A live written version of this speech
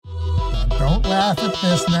laugh at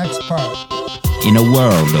this next part. In a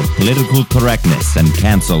world of political correctness and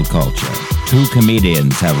cancel culture, two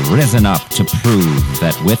comedians have risen up to prove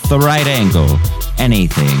that with the right angle,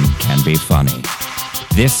 anything can be funny.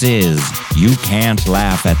 This is You Can't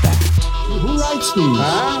Laugh at That. Who writes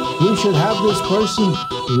these? We should have this person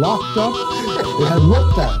locked up and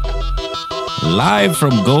looked at. Live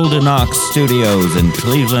from Golden Ox Studios in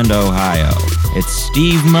Cleveland, Ohio, it's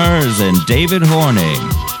Steve Mers and David Horning.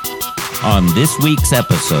 On this week's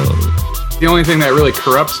episode, the only thing that really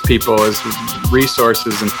corrupts people is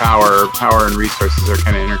resources and power. Power and resources are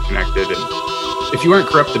kind of interconnected. And if you aren't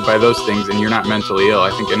corrupted by those things and you're not mentally ill,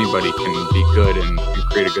 I think anybody can be good and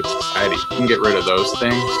create a good society. If you can get rid of those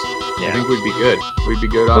things, I think we'd be good. We'd be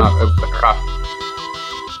good off.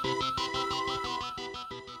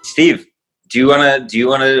 Steve, do you want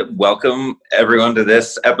to welcome everyone to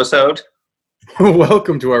this episode?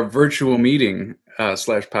 Welcome to our virtual meeting /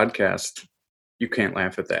 podcast. You Can't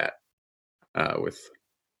Laugh at That. With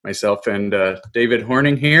myself and David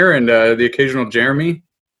Horning here, and the occasional Jeremy,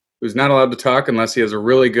 who's not allowed to talk unless he has a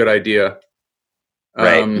really good idea.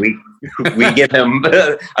 Right. We give him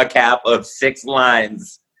a cap of 6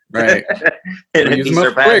 lines. Right. And use them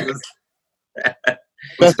up quick.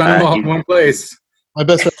 Let's find them all in one place. My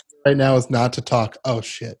best idea right now is not to talk. Oh,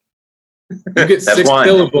 shit. You get 6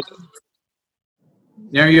 syllables.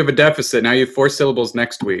 Now you have a deficit. Now you have 4 syllables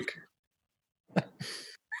next week.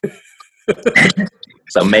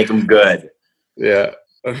 So make them good. Yeah.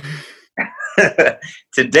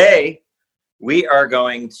 Today, we are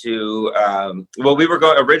going to, we were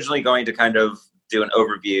originally going to kind of do an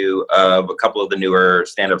overview of a couple of the newer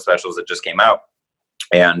stand-up specials that just came out,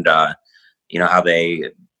 and, how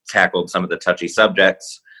they tackled some of the touchy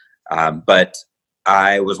subjects. But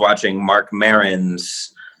I was watching Marc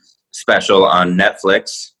Maron's special on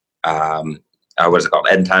Netflix. What is it called?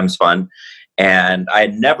 End Times Fun. And I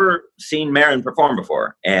had never seen Maron perform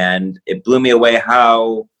before. And it blew me away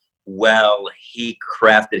how well he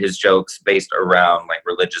crafted his jokes based around like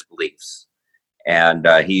religious beliefs. And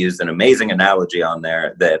he used an amazing analogy on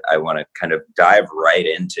there that I want to kind of dive right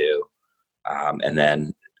into. And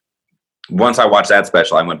then once I watched that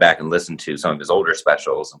special, I went back and listened to some of his older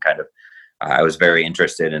specials, and kind of I was very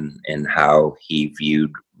interested in how he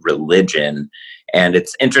viewed religion. And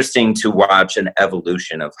it's interesting to watch an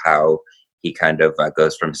evolution of how he kind of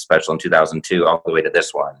goes from special in 2002 all the way to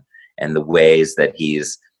this one, and the ways that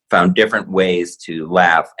he's found different ways to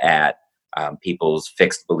laugh at people's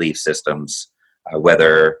fixed belief systems,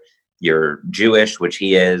 whether you're Jewish, which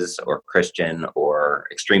he is, or Christian, or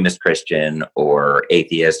extremist Christian, or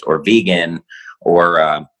atheist, or vegan, or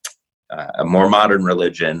a more modern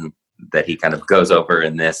religion that he kind of goes over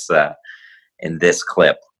in this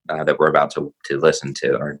clip that we're about to listen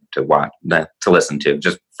to, or to watch, to listen to,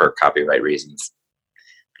 just for copyright reasons.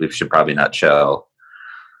 We should probably not show.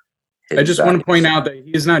 I just want to point out that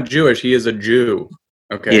he's not Jewish. He is a Jew.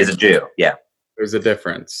 Okay. He is a Jew. Yeah. There's a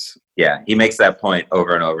difference. Yeah. He makes that point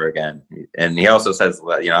over and over again. And he also says,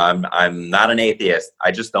 I'm not an atheist.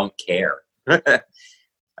 I just don't care.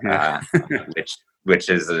 Which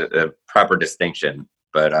is a proper distinction,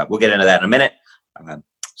 but we'll get into that in a minute.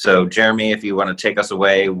 So, Jeremy, if you want to take us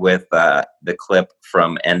away with the clip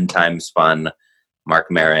from End Times Fun, Marc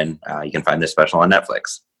Maron, you can find this special on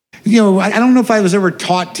Netflix. I don't know if I was ever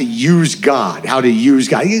taught to use God, how to use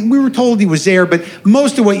God. We were told he was there, but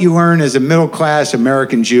most of what you learn as a middle-class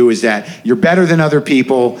American Jew is that you're better than other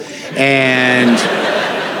people, and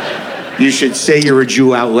you should say you're a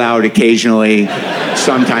Jew out loud occasionally,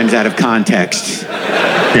 sometimes out of context.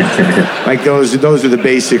 Like those are the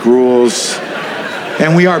basic rules.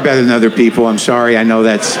 And we are better than other people. I'm sorry. I know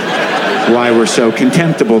that's why we're so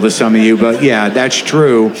contemptible to some of you. But yeah, that's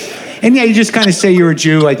true. And yeah, you just kind of say you're a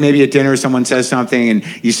Jew. Like maybe at dinner someone says something and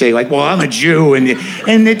you say like, well, I'm a Jew. And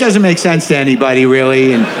it doesn't make sense to anybody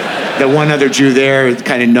really. And the one other Jew there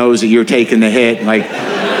kind of knows that you're taking the hit. Like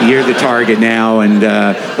you're the target now. And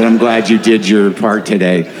but I'm glad you did your part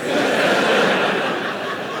today.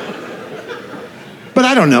 But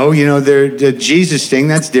I don't know, the Jesus thing,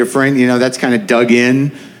 that's different. That's kind of dug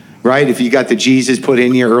in, right? If you got the Jesus put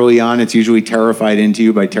in you early on, it's usually terrified into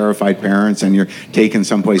you by terrified parents, and you're taken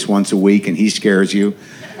someplace once a week and he scares you,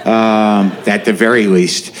 at the very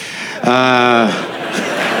least.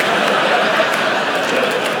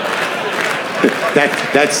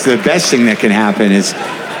 That's the best thing that can happen is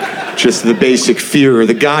just the basic fear.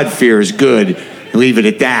 The God fear is good. Leave it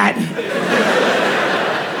at that.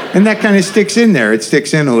 And that kind of sticks in there. It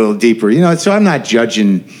sticks in a little deeper. So I'm not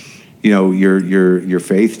judging, your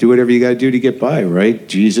faith. Do whatever you got to do to get by, right?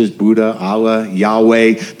 Jesus, Buddha, Allah,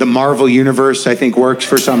 Yahweh, the Marvel universe, I think works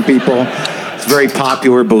for some people. It's a very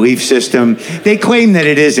popular belief system. They claim that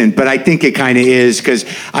it isn't, but I think it kind of is because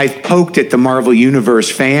I've poked at the Marvel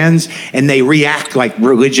Universe fans and they react like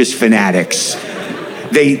religious fanatics.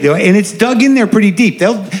 And it's dug in there pretty deep.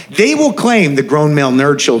 They will claim, the grown male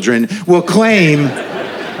nerd children will claim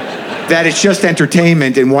that it's just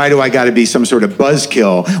entertainment, and why do I got to be some sort of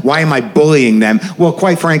buzzkill? Why am I bullying them? Well,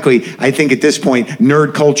 quite frankly, I think at this point,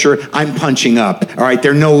 nerd culture, I'm punching up. All right,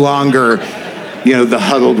 they're no longer, the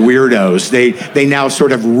huddled weirdos. They now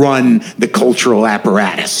sort of run the cultural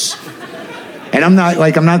apparatus. And I'm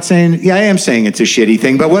not saying, I am saying it's a shitty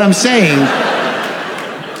thing, but what I'm saying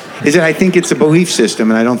is that I think it's a belief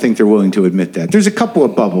system, and I don't think they're willing to admit that. There's a couple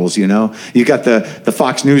of bubbles, You've got the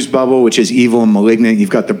Fox News bubble, which is evil and malignant.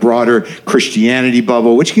 You've got the broader Christianity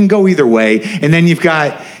bubble, which can go either way. And then you've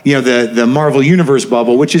got, the Marvel Universe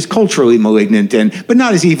bubble, which is culturally malignant, but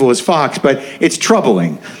not as evil as Fox, but it's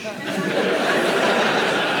troubling.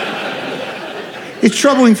 It's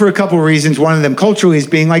troubling for a couple of reasons. One of them culturally is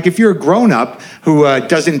being like, if you're a grown-up who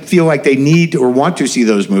doesn't feel like they need or want to see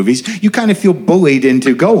those movies, you kind of feel bullied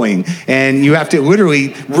into going, and you have to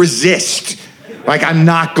literally resist. Like, I'm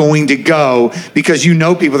not going to go because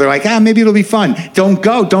people, they're like, maybe it'll be fun. Don't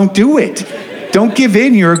go. Don't do it. Don't give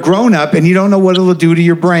in. You're a grown-up, and you don't know what it'll do to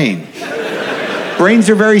your brain. Brains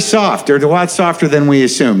are very soft. They're a lot softer than we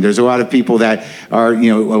assume. There's a lot of people that are,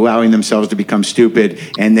 allowing themselves to become stupid,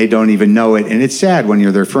 and they don't even know it. And it's sad when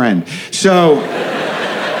you're their friend. So,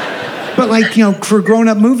 but for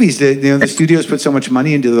grown-up movies, the studios put so much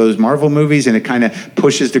money into those Marvel movies, and it kind of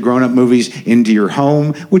pushes the grown-up movies into your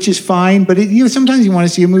home, which is fine. But sometimes you want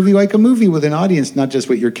to see a movie like a movie with an audience, not just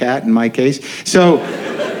with your cat, in my case. So.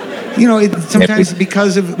 Sometimes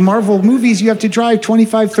because of Marvel movies, you have to drive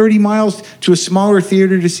 25, 30 miles to a smaller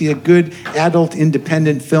theater to see a good adult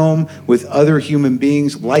independent film with other human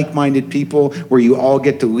beings, like-minded people, where you all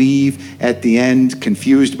get to leave at the end,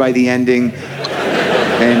 confused by the ending.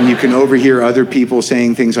 And you can overhear other people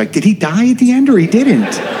saying things like, did he die at the end or he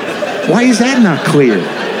didn't? Why is that not clear?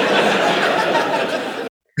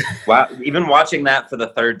 Wow, even watching that for the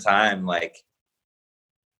third time,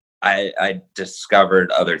 I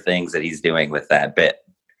discovered other things that he's doing with that bit.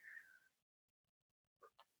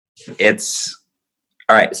 It's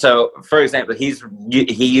all right. So, for example, he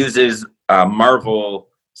uses Marvel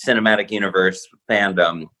Cinematic Universe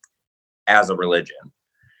fandom as a religion,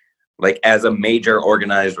 as a major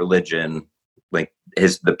organized religion.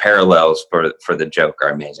 The parallels for the joke are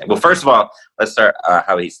amazing. Well, first of all, let's start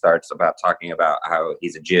how he starts about talking about how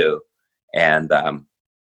he's a Jew, and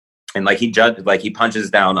he punches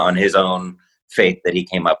down on his own faith that he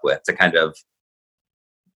came up with to kind of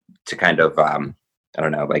I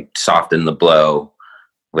don't know, soften the blow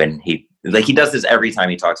when he does this every time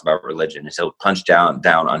he talks about religion. He'll punch down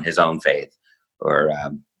on his own faith or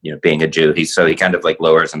being a Jew. He kind of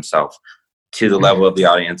lowers himself to the level of the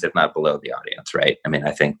audience, if not below the audience, right? I mean,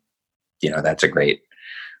 I think that's a great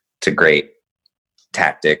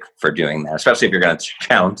tactic for doing that, especially if you're going to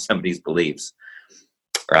challenge somebody's beliefs.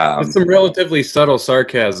 It's some relatively subtle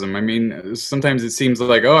sarcasm. I mean, sometimes it seems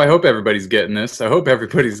like, I hope everybody's getting this. I hope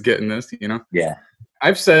everybody's getting this, Yeah.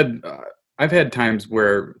 I've said, I've had times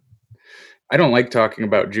where I don't like talking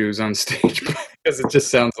about Jews on stage because it just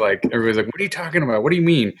sounds like everybody's like, what are you talking about? What do you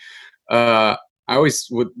mean? I always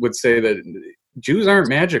would say that Jews aren't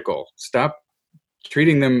magical. Stop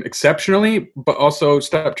treating them exceptionally, but also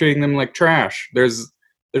stop treating them like trash. They're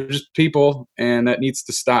just people, and that needs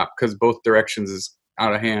to stop because both directions is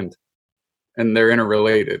out of hand, and they're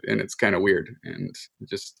interrelated, and it's kind of weird, and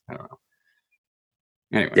just I don't know.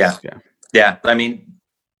 Anyways, yeah. I mean,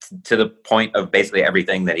 to the point of basically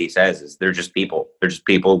everything that he says is they're just people. They're just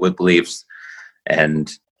people with beliefs,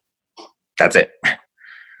 and that's it.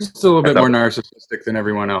 Just a little bit more narcissistic than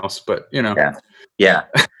everyone else, but Yeah.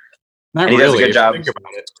 Not and he really. does a good job. Think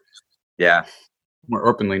about it. Yeah. More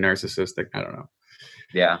openly narcissistic. I don't know.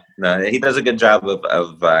 Yeah, no, he does a good job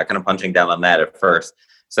of kind of punching down on that at first.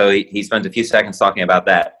 So he spends a few seconds talking about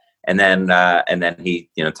that, and then he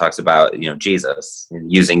talks about Jesus,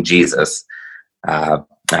 using Jesus, how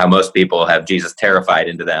most people have Jesus terrified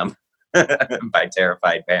into them by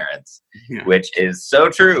terrified parents, which is so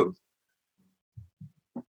true.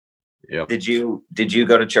 Yeah. Did you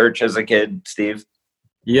go to church as a kid, Steve?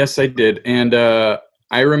 Yes, I did, and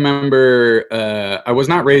I remember I was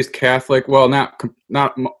not raised Catholic. Well, not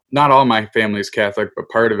all my family is Catholic, but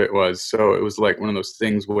part of it was. So it was like one of those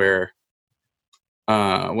things where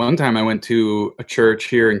one time I went to a church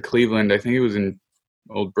here in Cleveland. I think it was in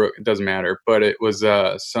Old Brook. It doesn't matter, but it was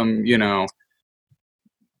I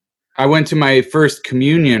went to my first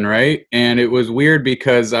communion, right? And it was weird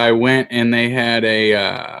because I went and they had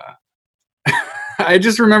a I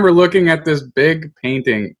just remember looking at this big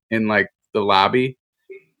painting in like the lobby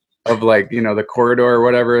of like, the corridor or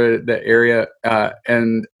whatever, the area,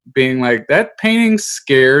 and being like, that painting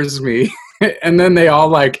scares me. And then they all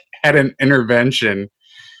like had an intervention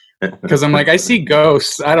because I'm like, I see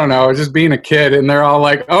ghosts. I don't know, just being a kid. And they're all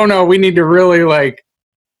like, oh no, we need to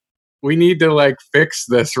fix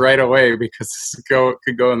this right away because this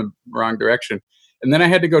could go in the wrong direction. And then I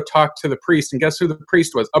had to go talk to the priest, and guess who the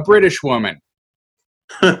priest was? A British woman.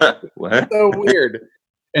 What? So weird.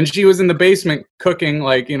 And she was in the basement cooking,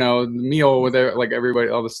 like, the meal with like everybody,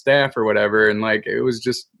 all the staff or whatever. And like, it was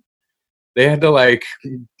just, they had to like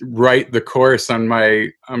write the course on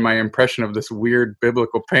my impression of this weird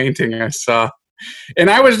biblical painting I saw. And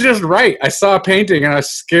I was just right. I saw a painting and I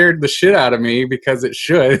scared the shit out of me because it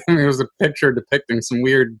should. I mean, it was a picture depicting some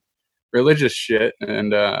weird religious shit.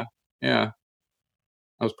 And yeah,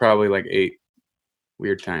 I was probably like 8.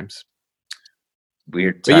 Weird times.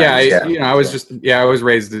 Weird times. But yeah, I was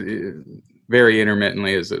raised very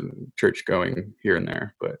intermittently as a church going here and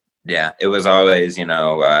there. But yeah, it was always, you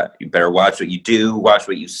better watch what you do, watch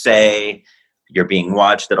what you say. You're being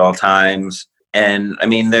watched at all times. And I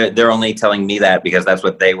mean, they're only telling me that because that's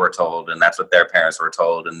what they were told, and that's what their parents were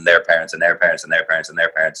told, and their parents and their parents and their parents and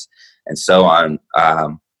their parents, and so on.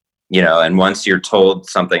 And once you're told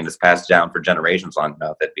something that's passed down for generations long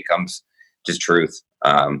enough, it becomes just truth.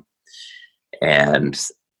 And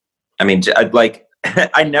I mean, like,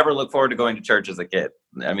 I never look forward to going to church as a kid.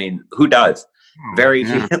 I mean, who does? Very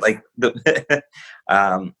few. Like,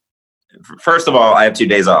 first of all, I have 2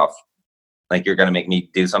 days off. Like, you're going to make me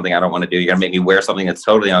do something I don't want to do. You're going to make me wear something that's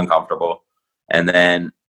totally uncomfortable. And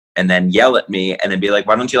then yell at me and then be like,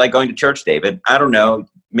 why don't you like going to church, David? I don't know.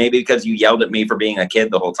 Maybe because you yelled at me for being a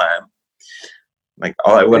kid the whole time. Like,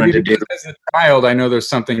 all I wanted to do. As a child, I know there's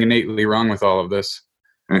something innately wrong with all of this.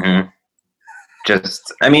 Mm-hmm.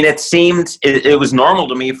 I mean, it was normal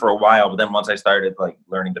to me for a while. But then once I started like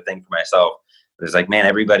learning to think for myself, it was like, man,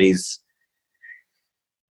 everybody's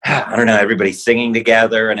singing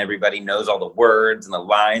together and everybody knows all the words and the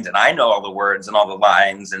lines, and I know all the words and all the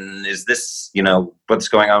lines. And is this, what's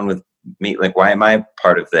going on with me? Like, why am I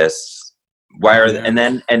part of this? And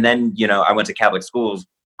then, I went to Catholic schools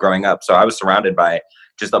growing up. So I was surrounded by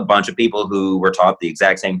just a bunch of people who were taught the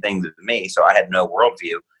exact same things as me. So I had no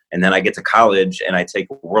worldview. And then I get to college and I take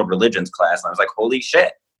a world religions class and I was like, holy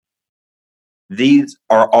shit. These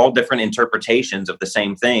are all different interpretations of the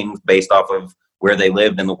same things based off of where they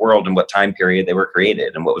lived in the world and what time period they were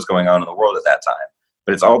created and what was going on in the world at that time.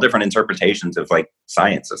 But it's all different interpretations of like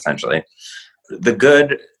science, essentially. The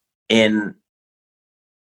good in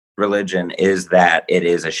religion is that it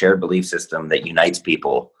is a shared belief system that unites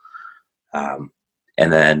people. And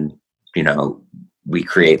then, we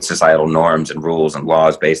create societal norms and rules and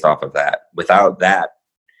laws based off of that. Without that,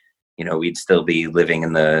 we'd still be living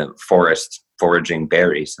in the forest foraging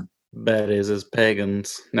berries. That is as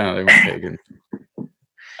pagans. No, they weren't pagan.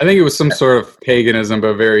 I think it was some sort of paganism,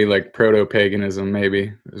 but very like proto-paganism, maybe.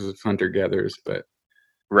 It was hunter-gatherers, but...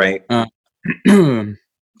 Right. Yeah,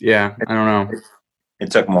 I don't know.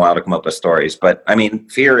 It took them a while to come up with stories, but I mean,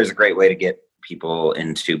 fear is a great way to get people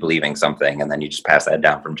into believing something, and then you just pass that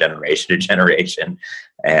down from generation to generation,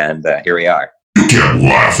 and here we are. You can't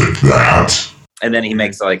laugh at that. And then he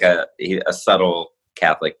makes like a subtle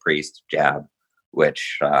Catholic priest jab,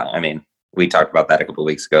 which we talked about that a couple of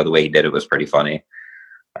weeks ago. The way he did it was pretty funny.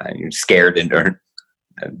 You're scared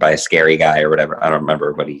by a scary guy or whatever. I don't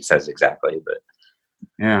remember what he says exactly, but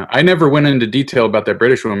yeah, I never went into detail about that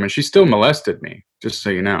British woman. She still molested me, just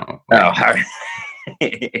so you know.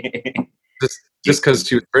 Just because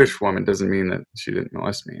she was a British woman doesn't mean that she didn't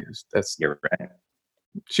molest me. You're right.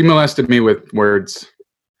 She molested me with words.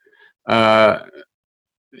 Yeah,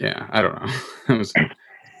 I don't know. That was a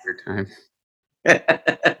weird time.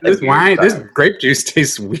 This grape juice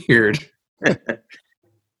tastes weird.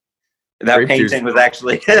 That painting was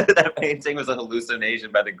actually that painting was a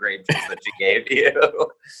hallucination by the grape juice that she gave you.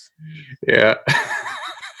 Yeah.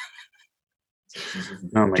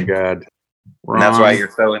 Oh my God. That's why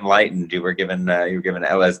you're so enlightened. You were given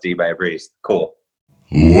LSD by a priest. Cool.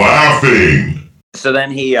 Laughing. So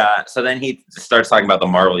then he starts talking about the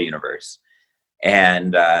Marvel universe,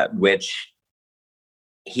 and which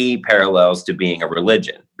he parallels to being a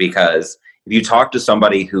religion, because if you talk to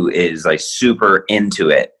somebody who is like super into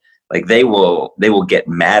it, like they will get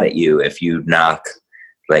mad at you if you knock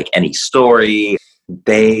like any story.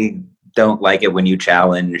 They don't like it when you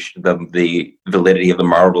challenge the validity of the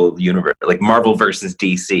Marvel universe, like Marvel versus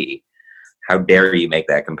DC. How dare you make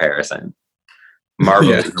that comparison?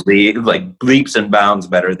 Marvel is leaps and bounds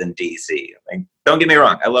better than DC. Like, don't get me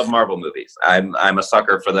wrong, I love Marvel movies. I'm a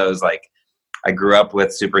sucker for those. Like, I grew up with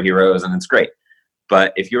superheroes, and it's great.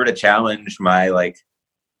 But if you were to challenge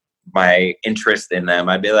my interest in them,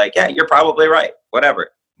 I'd be like, yeah, you're probably right.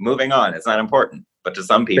 Whatever. Moving on. It's not important. But to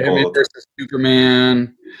some people, Batman versus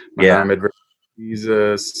Superman, Muhammad versus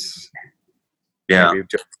Jesus, maybe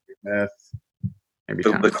Joseph Smith, maybe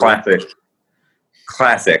the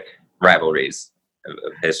classic rivalries of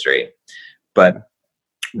history. But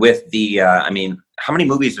with the, how many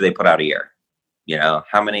movies do they put out a year? You know,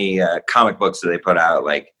 how many comic books do they put out?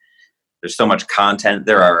 Like, there's so much content.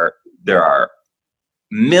 There are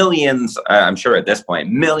millions, I'm sure at this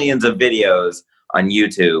point, millions of videos on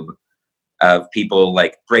YouTube of people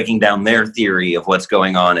like breaking down their theory of what's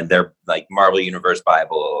going on in their like Marvel Universe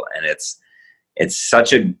Bible. And it's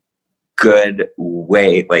such a good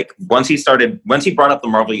way. Like, once he brought up the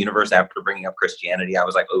Marvel Universe after bringing up Christianity, I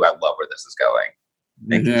was like, oh, I love where this is going.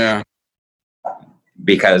 Yeah.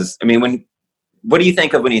 Because, I mean, what do you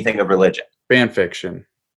think of when you think of religion? Fan fiction.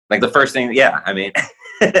 Like, the first thing, yeah, I mean.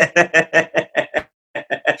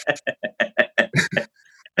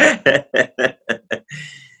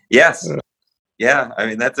 Yes. Yeah, I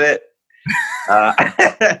mean, that's it.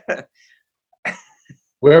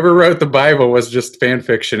 Whoever wrote the Bible was just fan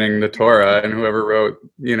fictioning the Torah, and whoever wrote,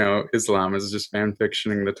 Islam is just fan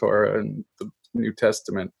fictioning the Torah and the New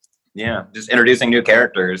Testament. Yeah, just introducing new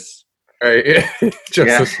characters. Right. It's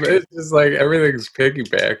just like everything's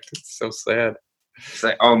piggybacked. It's so sad. It's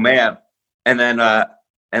like, oh man. And then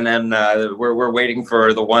we're waiting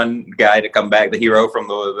for the one guy to come back, the hero from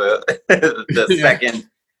the second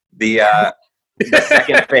the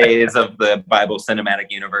second phase of the Bible cinematic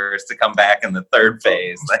universe to come back in the third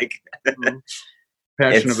phase. Like,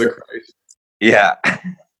 Passion of the Christ. Yeah.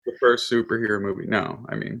 The first superhero movie. No,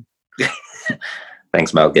 I mean.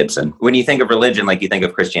 Thanks, Mel Gibson. When you think of religion, like, you think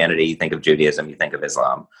of Christianity, you think of Judaism, you think of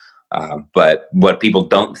Islam. But what people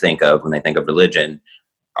don't think of when they think of religion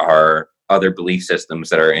are other belief systems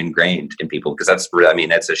that are ingrained in people, because that's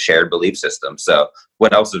a shared belief system. So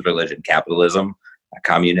what else is religion? Capitalism,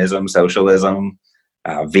 communism, socialism,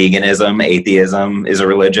 veganism, atheism is a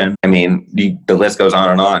religion. I mean, the list goes on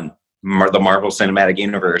and on. The Marvel Cinematic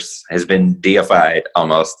Universe has been deified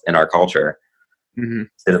almost in our culture, to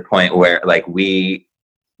the point where, like,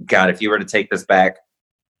 if you were to take this back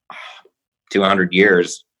 200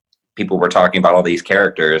 years, people were talking about all these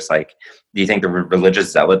characters. Like, do you think the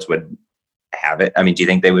religious zealots would have it? I mean, do you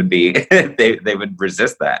think they would be, they would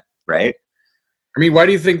resist that, right? I mean, why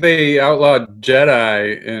do you think they outlawed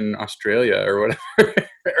Jedi in Australia or whatever?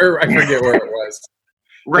 Or I forget where it was.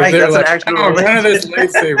 Right, that's like, an actual. Oh, none of this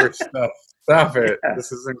lightsaber stuff. Stop it. Yeah.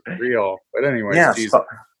 This isn't real. But anyway, yeah.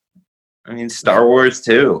 Star Wars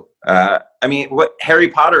too. What Harry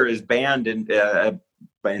Potter is banned in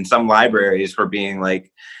some libraries for being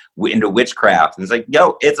like into witchcraft, and it's like,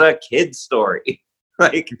 yo, it's a kid's story.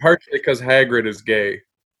 Like, partially because Hagrid is gay.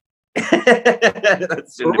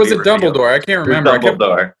 Or was it Dumbledore? I can't remember.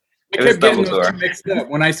 Dumbledore. I kept getting those mixed up.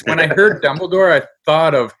 When I heard Dumbledore, I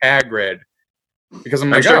thought of Hagrid, because I'm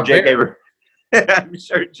like, I'm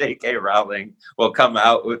sure J.K. Rowling will come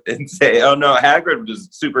out and say, "Oh no, Hagrid was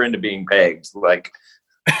super into being pegged." Like,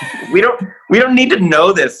 we don't need to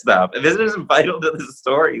know this stuff. If it isn't vital to the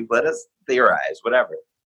story, let us theorize. Whatever.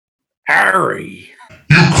 Harry,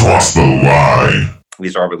 you crossed the line.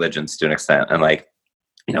 These are religions to an extent, and like,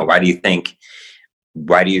 why do you think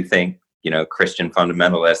Christian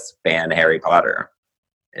fundamentalists ban Harry Potter?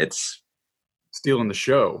 It's stealing the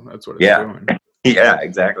show. That's what it's doing. Yeah,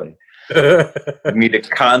 exactly. You need to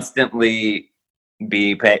constantly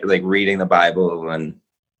be reading the Bible and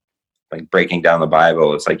like breaking down the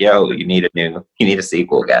Bible. It's like, yo, you need a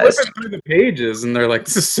sequel, guys. Flipping through the pages, and they're like,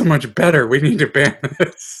 this is so much better. We need to ban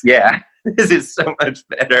this. Yeah, this is so much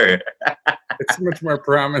better. It's much more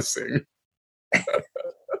promising.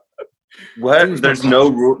 What? There's no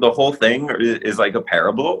rule. The whole thing is like a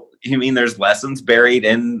parable? You mean there's lessons buried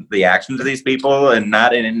in the actions of these people and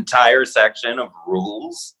not an entire section of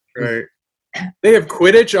rules? Right. They have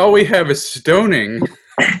Quidditch. All we have is stoning.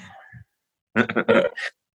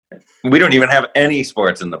 We don't even have any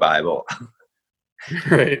sports in the Bible.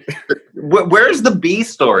 Right. Where's the bee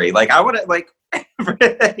story? Like, I would have, like,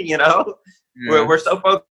 we're so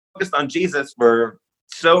focused on Jesus. We're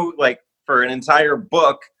so, like, for an entire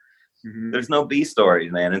book, there's no B story,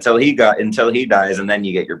 man, until he dies, and then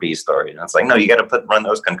you get your B story. And it's like, no, you got to run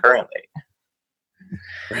those concurrently.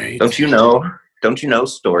 Right. Don't you know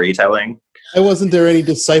storytelling? Why wasn't there any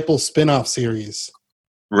Disciple spin-off series?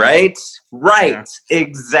 Right? Yeah.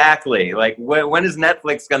 Exactly. Like when is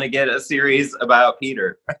Netflix going to get a series about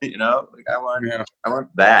Peter? You know, like I want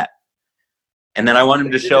that. And then I want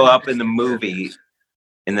him to show up in the movie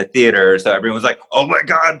in the theater, so everyone's like, "Oh my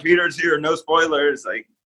God, Peter's here! No spoilers!" Like,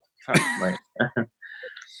 I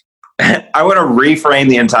want to reframe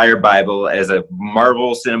the entire Bible as a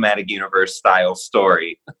Marvel Cinematic Universe style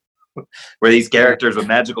story, where these characters with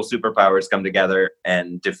magical superpowers come together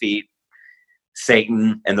and defeat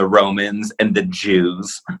Satan and the Romans and the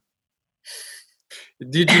Jews.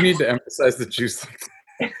 Did you need to emphasize the Jews?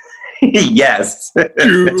 Yes,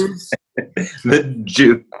 Jews. the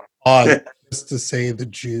Jew. Odd just to say the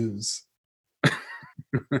Jews.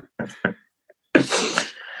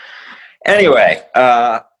 Anyway,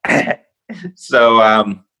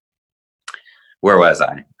 so where was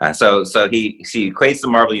I? So he equates the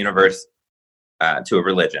Marvel Universe to a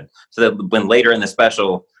religion. So that when later in the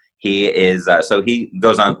special he is, so he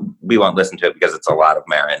goes on. We won't listen to it because it's a lot of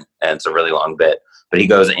Marin and it's a really long bit. But he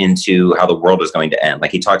goes into how the world is going to end.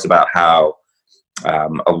 Like he talks about how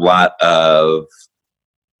a lot of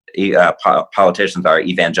politicians are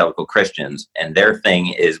evangelical Christians, and their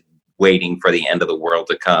thing is waiting for the end of the world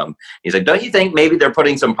to come. He's like, don't you think maybe they're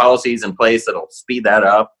putting some policies in place that'll speed that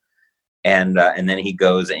up? And then he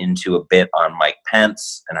goes into a bit on Mike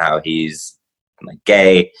Pence and how he's like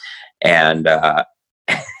gay, and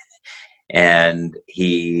and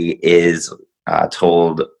he is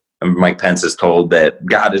told. Mike Pence is told that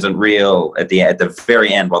God isn't real at the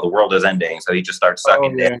very end while the world is ending. So he just starts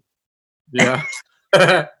sucking dick. Yeah.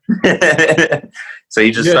 So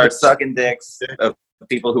he just starts sucking dicks of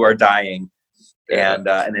people who are dying. And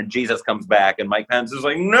then Jesus comes back and Mike Pence is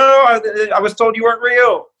like, no, I was told you weren't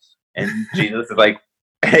real. And Jesus is like,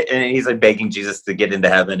 and he's like begging Jesus to get into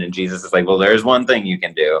heaven. And Jesus is like, well, there's one thing you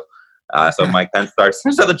can do. So Mike Pence starts.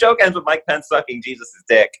 So the joke ends with Mike Pence sucking Jesus'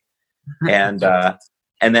 dick.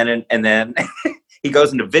 And then he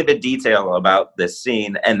goes into vivid detail about this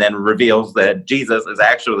scene and then reveals that Jesus is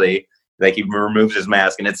actually, like, he removes his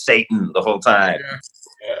mask and it's Satan the whole time.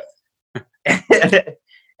 Yeah.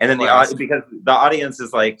 And then because the audience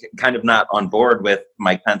is like kind of not on board with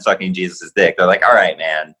Mike Pence sucking Jesus' dick. They're like, all right,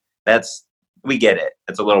 man, we get it.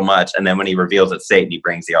 It's a little much. And then when he reveals it's Satan, he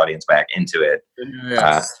brings the audience back into it.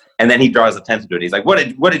 Yes. And then he draws attention to it. He's like, what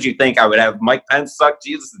did you think? I would have Mike Pence suck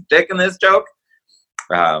Jesus' dick in this joke?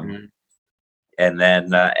 And then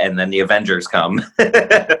the Avengers come.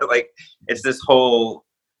 Like, it's this whole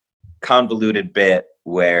convoluted bit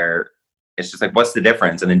where it's just like, what's the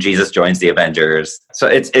difference? And then Jesus joins the Avengers. So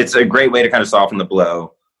it's a great way to kind of soften the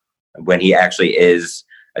blow when he actually is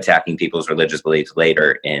attacking people's religious beliefs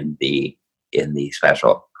later in the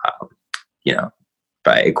special,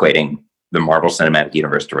 by equating the Marvel Cinematic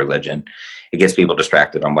Universe to religion. It gets people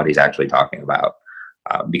distracted on what he's actually talking about.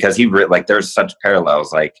 Because there's such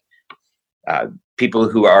parallels, like people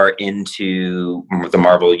who are into the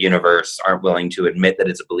Marvel universe aren't willing to admit that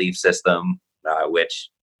it's a belief system, which,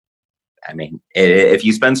 I mean, if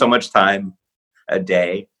you spend so much time a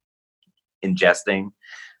day ingesting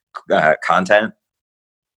content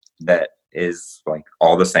that is like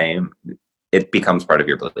all the same, it becomes part of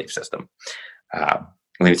your belief system.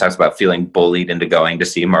 When he talks about feeling bullied into going to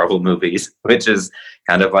see Marvel movies, which is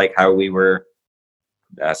kind of like how we were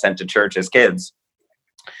sent to church as kids,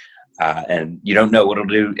 and you don't know what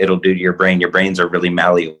it'll do to your brain. Your brains are really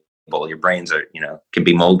malleable. Your brains are, can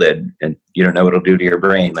be molded, and you don't know what it'll do to your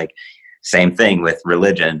brain. Like, same thing with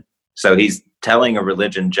religion. So he's telling a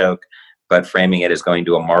religion joke, but framing it as going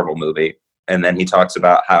to a Marvel movie. And then he talks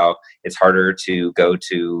about how it's harder to go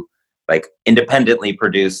to like independently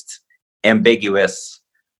produced, ambiguous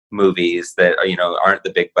movies that aren't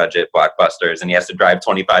the big budget blockbusters, and he has to drive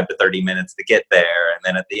 25 to 30 minutes to get there. And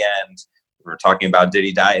then at the end, we're talking about, did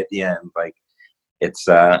he die at the end? Like, it's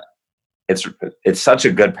such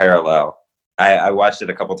a good parallel. I watched it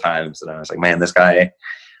a couple times and I was like, man, this guy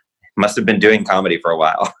must have been doing comedy for a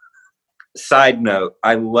while. Side note,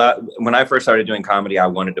 when I first started doing comedy, I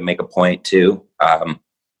wanted to make a point too.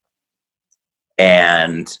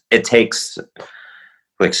 And it takes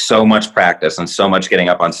like so much practice and so much getting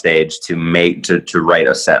up on stage to write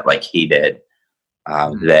a set like he did,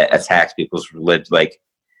 that attacks people's religion. Like,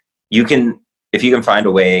 if you can find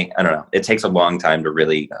a way, I don't know, it takes a long time to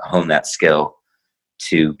really hone that skill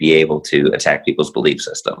to be able to attack people's belief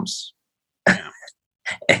systems. Yeah.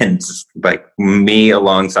 And like me,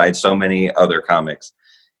 alongside so many other comics,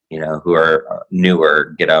 who are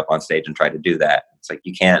newer, get up on stage and try to do that. It's like,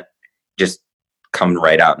 you can't just come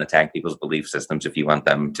right out and attack people's belief systems if you want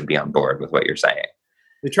them to be on board with what you're saying.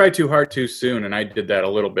 They try too hard too soon, and I did that a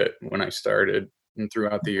little bit when I started. and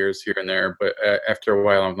throughout the years here and there. But after a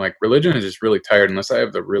while, I'm like, religion is just really tired unless I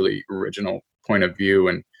have the really original point of view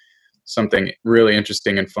and something really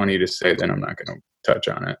interesting and funny to say, then I'm not going to touch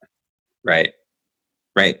on it. Right.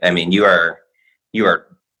 I mean, you are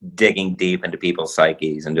digging deep into people's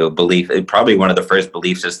psyches, into a belief, probably one of the first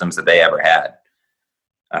belief systems that they ever had.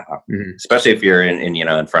 Especially if you're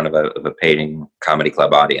in front of a paying comedy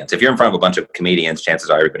club audience. If you're in front of a bunch of comedians, chances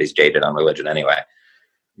are everybody's jaded on religion anyway.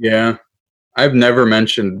 Yeah. I've never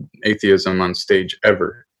mentioned atheism on stage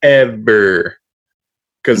ever.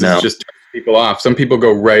 Because It's just people off. Some people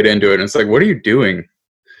go right into it and it's like, what are you doing?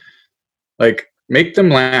 Like, make them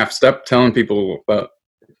laugh. Stop telling people about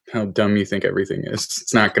how dumb you think everything is.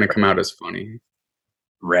 It's not going to come out as funny.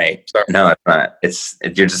 Right. Sorry. No, it's not.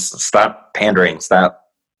 You're just stop pandering. Stop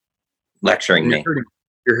lecturing me.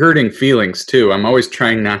 You're hurting feelings too. I'm always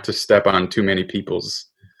trying not to step on too many people's,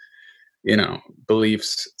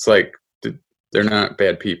 beliefs. It's like, they're not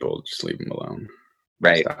bad people. Just leave them alone.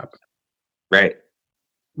 Right. Stop. Right.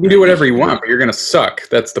 You can do whatever you want, but you're going to suck.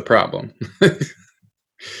 That's the problem.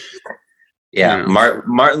 Yeah.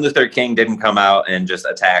 Martin Luther King didn't come out and just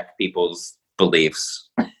attack people's beliefs.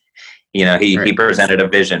 He presented a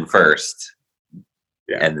vision first.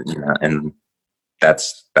 Yeah. And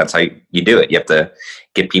that's how you do it. You have to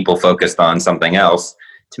get people focused on something else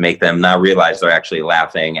to make them not realize they're actually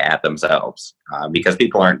laughing at themselves. Because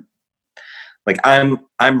people aren't, like,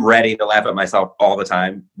 I'm ready to laugh at myself all the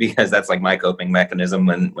time because that's like my coping mechanism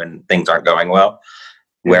when things aren't going well.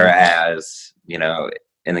 Mm-hmm. Whereas,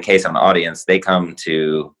 in the case of an audience, they come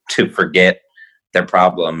to forget their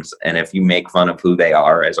problems. And if you make fun of who they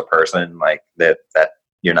are as a person, like that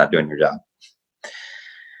you're not doing your job.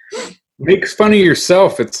 Make fun of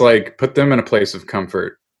yourself. It's like, put them in a place of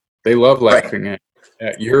comfort. They love laughing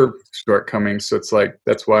at your shortcomings. So it's like,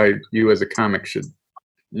 that's why you as a comic should,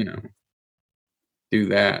 do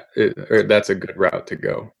that. Or that's a good route to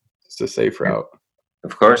go. It's a safe route.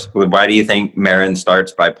 Of course. Why do you think Maron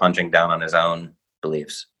starts by punching down on his own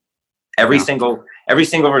beliefs? Every single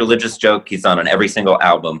religious joke he's done on every single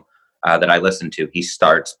album that I listen to, he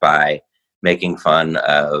starts by making fun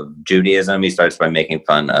of Judaism. He starts by making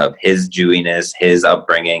fun of his Jewiness, his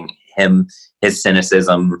upbringing, his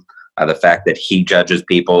cynicism, the fact that he judges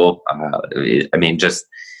people.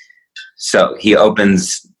 So he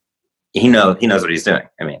opens. He knows what he's doing.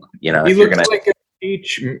 I mean, he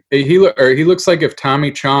looks like if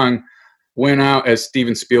Tommy Chong went out as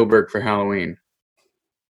Steven Spielberg for Halloween.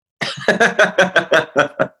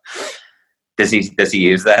 Does he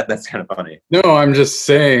use that? That's kind of funny. No, I'm just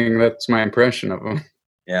saying that's my impression of him.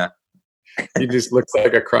 Yeah. He just looks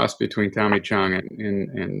like a cross between Tommy Chong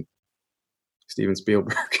and Steven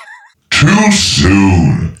Spielberg. Too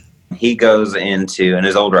soon. He goes into in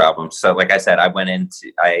his older albums. So like I said,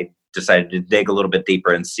 I decided to dig a little bit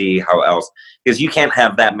deeper and see how else, because you can't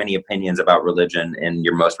have that many opinions about religion in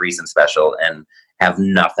your most recent special and have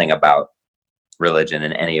nothing about religion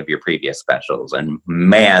in any of your previous specials. And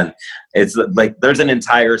man, it's like there's an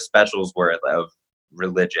entire special's worth of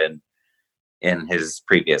religion in his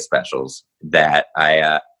previous specials that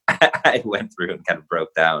I went through and kind of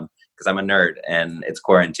broke down because I'm a nerd and it's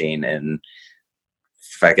quarantine, and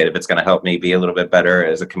if it's going to help me be a little bit better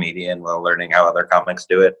as a comedian while learning how other comics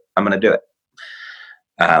do it, I'm going to do it.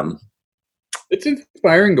 It's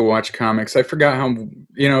inspiring to watch comics. I forgot how,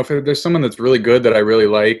 if there's someone that's really good that I really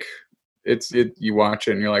like, you watch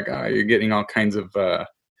it and you're like, you're getting all kinds of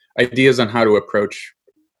ideas on how to approach,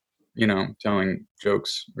 telling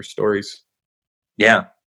jokes or stories. Yeah.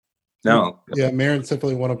 No. Yeah, Maron's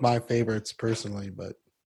definitely one of my favorites personally, but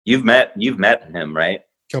you've met him, right? A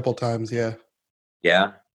couple times, yeah.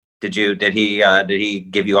 Yeah. Did he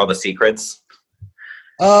give you all the secrets?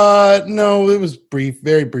 No, it was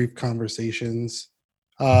very brief conversations.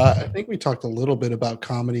 I think we talked a little bit about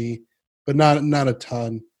comedy, but not a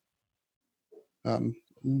ton.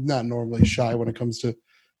 Not normally shy when it comes to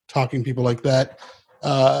talking to people like that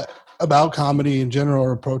about comedy in general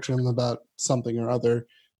or approaching them about something or other,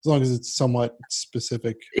 as long as it's somewhat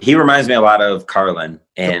specific. He reminds me a lot of Carlin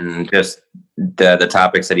in just the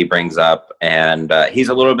topics that he brings up, and he's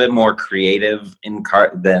a little bit more creative than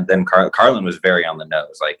Carlin was very on the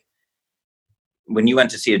nose. Like when you went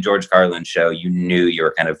to see a George Carlin show, you knew you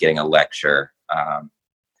were kind of getting a lecture.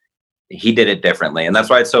 He did it differently, and that's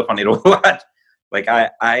why it's so funny to watch. Like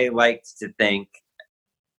I like to think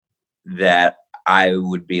that I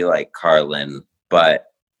would be like Carlin, but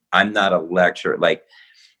I'm not a lecturer. Like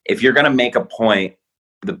if you're going to make a point,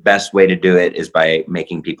 the best way to do it is by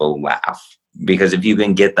making people laugh, because if you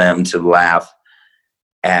can get them to laugh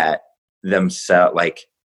at themselves, like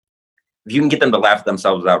if you can get them to laugh at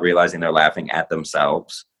themselves without realizing they're laughing at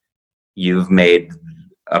themselves, you've made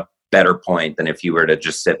a better point than if you were to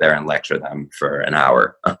just sit there and lecture them for an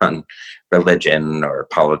hour on religion or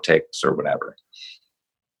politics or whatever.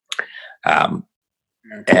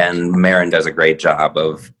 And Maron does a great job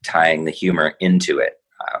of tying the humor into it.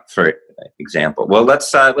 For example, well,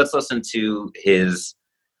 let's listen to his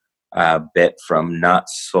bit from Not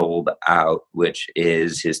Sold Out, which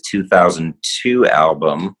is his 2002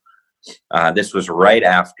 album. This was right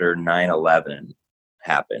after 9/11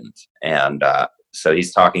 happened, and so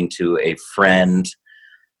he's talking to a friend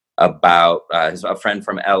about a friend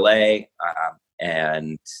from LA,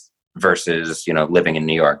 and versus living in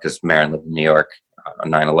New York, because Maron lived in New York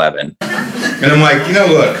on 9/11. And I'm like,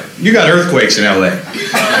 look, you got earthquakes in LA.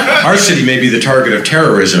 Our city may be the target of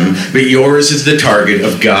terrorism, but yours is the target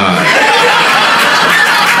of God.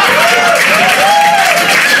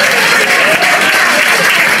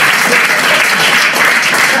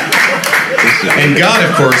 And God,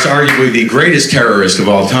 of course, arguably the greatest terrorist of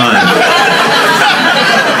all time.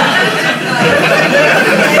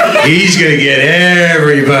 He's going to get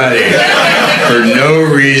everybody for no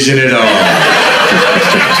reason at all.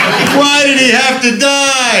 Why did he have to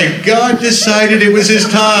die? God decided it was his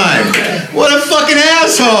time. What a fucking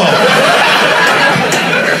asshole!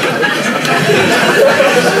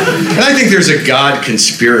 And I think there's a God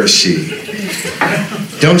conspiracy.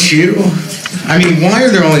 Don't you? I mean, why are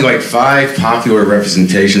there only like 5 popular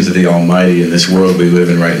representations of the Almighty in this world we live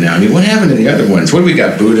in right now? I mean, what happened to the other ones? What do we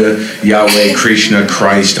got? Buddha, Yahweh, Krishna,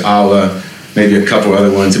 Christ, Allah, maybe a couple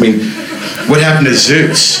other ones. I mean, what happened to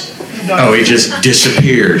Zeus? Oh, he just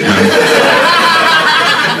disappeared, huh?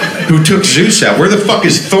 Who took Zeus out? Where the fuck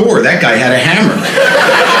is Thor? That guy had a hammer.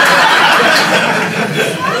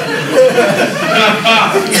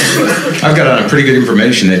 I've got on pretty good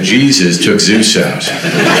information that Jesus took Zeus out.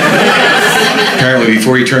 Apparently,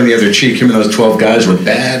 before he turned the other cheek, him and those 12 guys were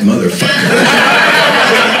bad motherfuckers.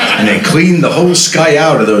 And they cleaned the whole sky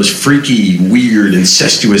out of those freaky, weird,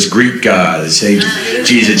 incestuous Greek gods.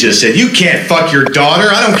 Jesus just said, you can't fuck your daughter.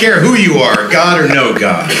 I don't care who you are, God or no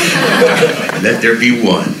God. Let there be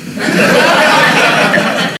one.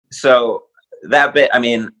 So that bit, I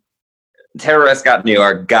mean, terrorists got New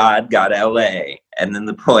York, God got LA. And then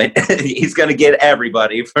the point, he's going to get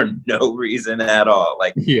everybody for no reason at all.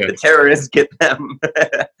 Like, the terrorists get them.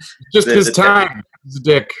 Just his time. His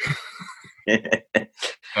dick. Yeah,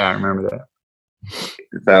 I remember that.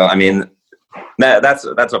 So, I mean, that's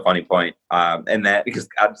a funny point. And that, because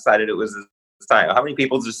God decided it was his time. How many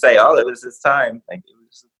people just say, oh, it was his time? Like, it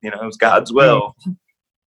was, it was God's will.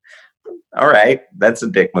 All right. That's a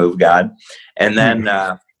dick move, God. And then,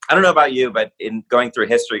 I don't know about you, but in going through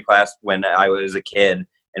history class when I was a kid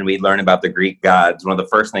and we'd learn about the Greek gods, one of the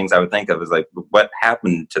first things I would think of is like, what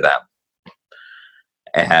happened to them?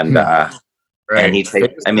 And, right. And he'd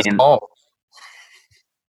say, I mean,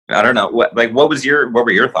 I don't know. What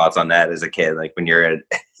were your thoughts on that as a kid? Like when you're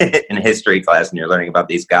in history class and you're learning about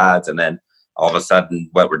these gods, and then all of a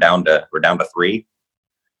sudden, we're down to 3.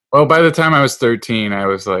 Well, by the time I was 13, I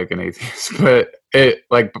was like an atheist.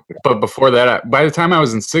 But before that, by the time I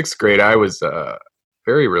was in 6th grade, I was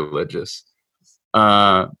very religious.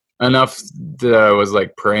 Enough that I was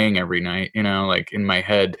like praying every night, like in my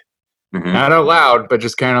head. Mm-hmm. Not out loud, but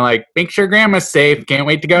just kind of like, make sure grandma's safe. Can't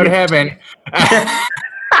wait to go to heaven.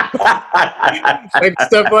 Like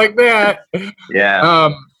stuff like that. Yeah.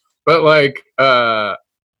 But like, I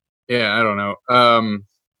don't know.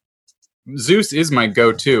 Zeus is my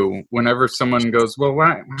go-to whenever someone goes, well,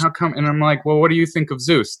 why, how come? And I'm like, well, what do you think of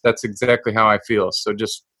Zeus? That's exactly how I feel. So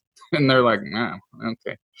just, and they're like, nah,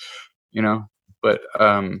 okay. But,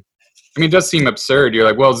 I mean, it does seem absurd. You're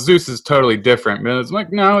like, well, Zeus is totally different. But it's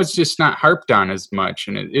like, no, it's just not harped on as much.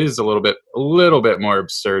 And it is a little bit more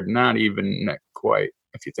absurd. Not even quite,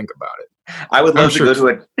 if you think about it. I would love to go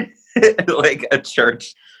to a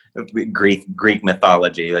church of Greek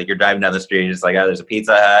mythology. Like you're driving down the street, it's like, oh, there's a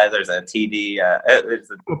Pizza Hut, there's a TD.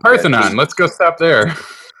 Parthenon. Let's go stop there.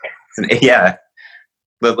 Yeah.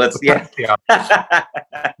 Let's the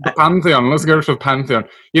Pantheon. Let's go to the Pantheon.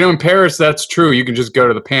 In Paris, that's true. You can just go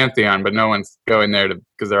to the Pantheon, but no one's going there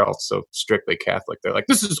because they're all so strictly Catholic. They're like,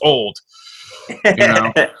 this is old.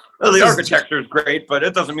 Well, the architecture is great, but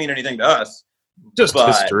it doesn't mean anything to us. Just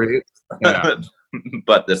history. Yeah.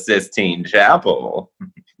 But the Sistine Chapel.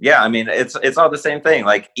 Yeah, I mean, it's all the same thing.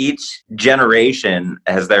 Like each generation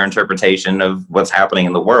has their interpretation of what's happening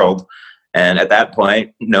in the world. And at that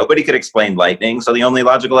point, nobody could explain lightning. So the only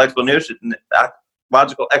logical explanation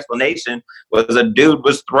was a dude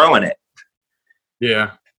was throwing it.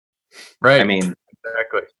 Yeah. Right. I mean,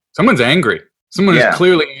 exactly. Someone's angry. Someone is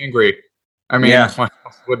clearly angry. I mean, Yeah.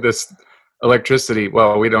 with this electricity,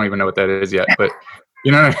 well, we don't even know what that is yet, but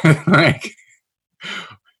you know what I mean?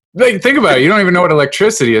 Like, think about it. You don't even know what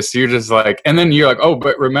electricity is, so you're just like, and then you're like, oh,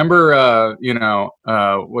 but remember,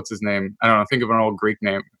 what's his name? I don't know. Think of an old Greek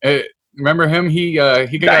name. Remember him? He got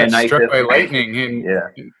Dionysus. struck by lightning, and Yeah.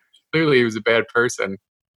 clearly he was a bad person.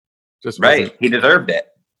 Just Right. wasn't- He deserved it.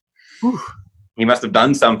 Whew. He must have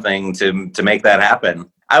done something to make that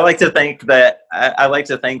happen. I like to think that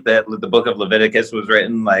the book of Leviticus was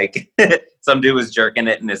written like some dude was jerking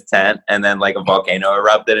it in his tent, and then like a volcano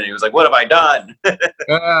erupted, and he was like, "What have I done?"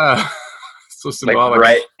 So symbolic.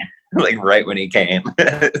 right when he came.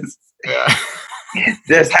 Yeah.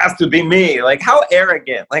 This has to be me. Like, how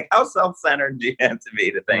arrogant, like how self-centered do you have to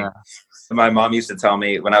be to think? Yeah. So my mom used to tell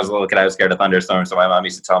me when I was a little kid, I was scared of thunderstorms. So my mom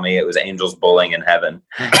used to tell me it was angels bowling in heaven.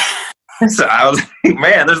 So I was like,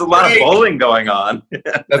 man, there's a lot of bowling going on.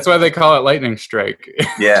 That's why they call it lightning strike.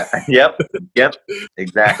 Yeah. Yep.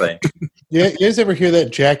 Exactly. Yeah, you guys ever hear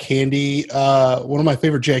that Jack Handy? One of my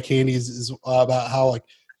favorite Jack Handys is about how like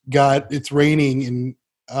God, it's raining, and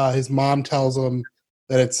his mom tells him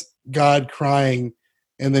that it's God crying,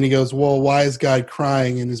 and then he goes, "Well, why is God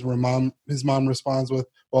crying?" And his mom responds with,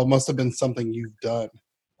 "Well, it must have been something you've done."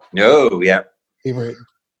 Oh, yeah. Favorite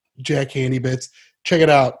Jack Handy bits. Check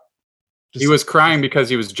it out. He was crying because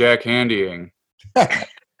he was Jack Handying. You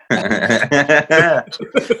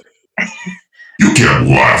can't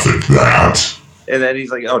laugh at that. And then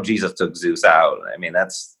he's like, "Oh, Jesus took Zeus out." I mean,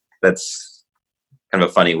 that's kind of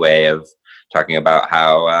a funny way of talking about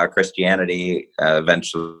how Christianity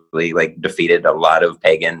eventually like defeated a lot of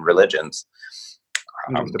pagan religions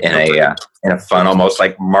in a fun, almost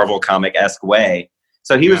like Marvel comic-esque way.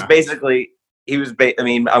 So he was basically I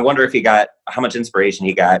mean, I wonder if he got how much inspiration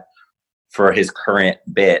he got for his current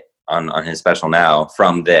bit on his special now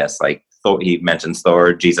from this. Like he mentions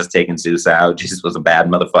Thor, Jesus taking Zeus out. Jesus was a bad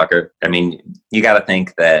motherfucker. I mean, you got to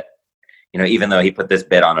think that, you know, even though he put this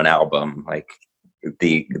bit on an album, like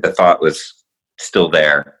the thought was still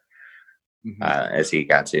there as he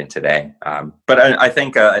got to today. But I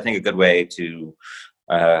think a good way to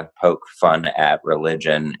poke fun at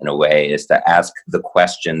religion in a way is to ask the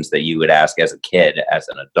questions that you would ask as a kid, as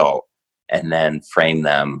an adult, and then frame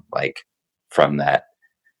them like from that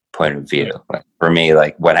point of view. Like, for me,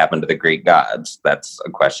 like what happened to the Greek gods? That's a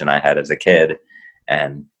question I had as a kid,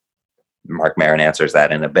 and Mark Maron answers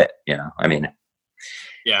that in a bit. You know, I mean,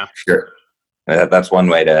 yeah, sure. That's one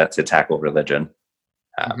way to tackle religion.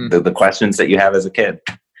 The questions that you have as a kid.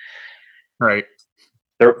 Right.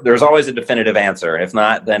 There's always a definitive answer. If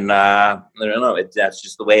not, then I don't know. That's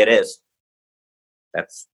just the way it is.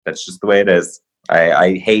 That's just the way it is.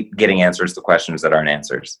 I hate getting answers to questions that aren't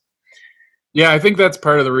answers. Yeah, I think that's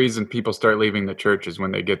part of the reason people start leaving the church is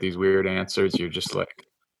when they get these weird answers. You're just like,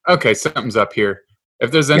 okay, something's up here.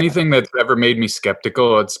 If there's anything that's ever made me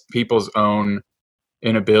skeptical, it's people's own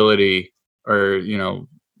inability, or, you know,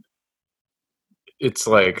 it's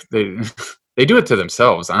like they do it to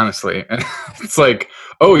themselves, honestly. It's like,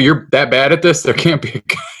 oh, you're that bad at this? There can't be a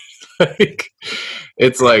guy. Like,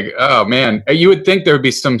 it's like, oh man, you would think there would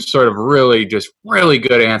be some sort of really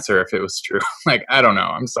good answer if it was true. Like, I don't know.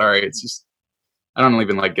 I'm sorry. It's just, I don't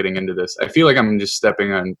even like getting into this. I feel like I'm just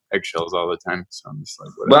stepping on eggshells all the time. So I'm just like,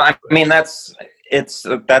 whatever. Well, I mean, that's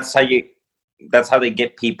how they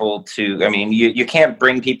get people to, I mean, you can't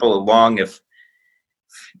bring people along if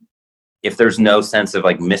there's no sense of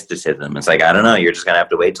like mysticism. It's like, I don't know, you're just gonna have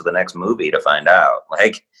to wait till the next movie to find out.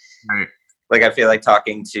 Like, right. Like I feel like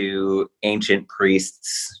talking to ancient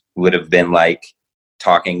priests would have been like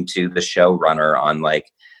talking to the showrunner on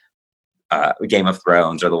like Game of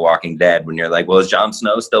Thrones or The Walking Dead, when you're like, well, is Jon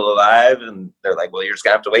Snow still alive? And they're like, well, you're just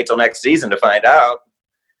gonna have to wait till next season to find out.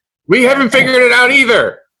 We haven't figured it out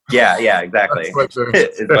either. Yeah, exactly.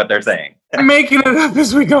 Is what they're saying. I'm making it up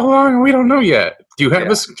as we go along, and we don't know yet. Do you have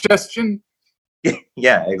a suggestion?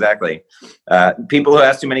 Yeah, exactly. People who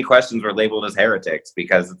ask too many questions were labeled as heretics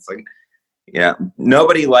because it's like, yeah,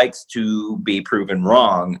 nobody likes to be proven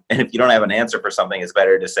wrong. And if you don't have an answer for something, it's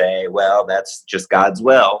better to say, well, that's just God's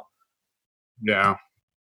will. Yeah.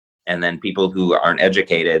 And then people who aren't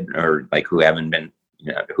educated, or like who haven't been,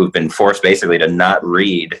 you know, who've been forced basically to not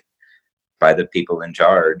read by the people in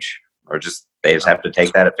charge, or just they just have to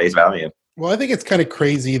take that at face value. Well, I think it's kind of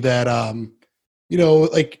crazy that you know,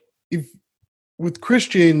 like if with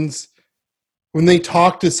Christians, when they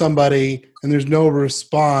talk to somebody and there's no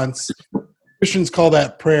response, Christians call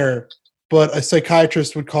that prayer, but a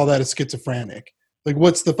psychiatrist would call that a schizophrenic. Like,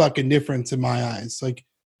 what's the fucking difference in my eyes? Like,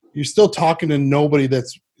 you're still talking to nobody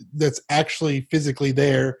that's actually physically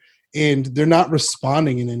there, and they're not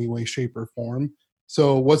responding in any way, shape, or form.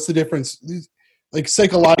 So what's the difference? Like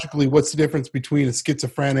psychologically, what's the difference between a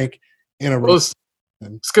schizophrenic and a Well,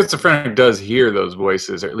 schizophrenic does hear those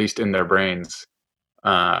voices, or at least in their brains.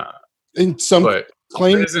 in some But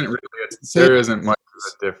claim there isn't much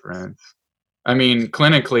of a difference. I mean,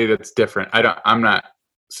 clinically, that's different. I'm not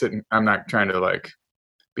trying to like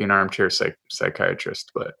be an armchair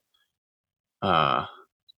psychiatrist, but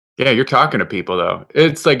yeah, you're talking to people though.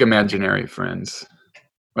 It's like imaginary friends,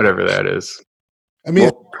 whatever that is. I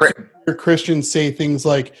mean, Christians say things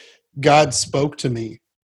like, God spoke to me.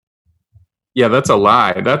 Yeah, that's a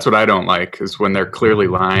lie. That's what I don't like, is when they're clearly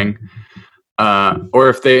lying.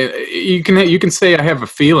 Or if you can say, I have a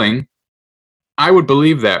feeling. I would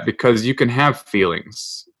believe that, because you can have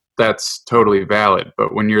feelings. That's totally valid.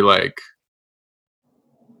 But when you're like,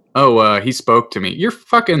 oh, he spoke to me, you're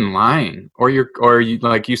fucking lying. Or you,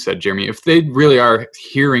 like you said, Jeremy, if they really are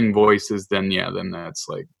hearing voices, then that's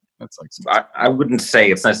like. I wouldn't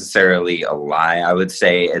say it's necessarily a lie. I would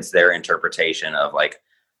say it's their interpretation of like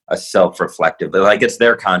a self-reflective, like it's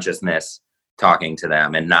their consciousness talking to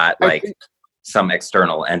them, and not like some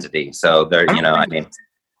external entity. So they're, I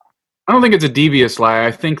don't think it's a devious lie.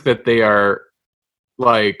 I think that they are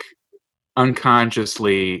like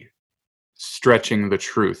unconsciously stretching the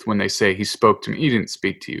truth when they say he spoke to me. He didn't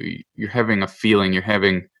speak to you. You're having a feeling.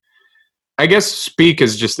 I guess speak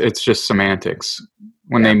is it's just semantics.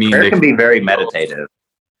 When they mean, it can be very meditative.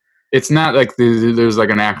 It's not like there's like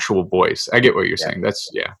an actual voice. I get what you're saying.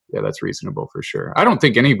 That's reasonable for sure. I don't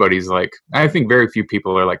think anybody's like, I think very few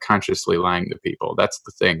people are like consciously lying to people. That's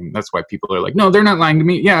the thing. That's why people are like, no, they're not lying to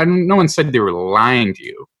me. Yeah, no one said they were lying to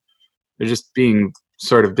you. They're just being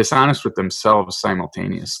sort of dishonest with themselves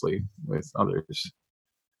simultaneously with others.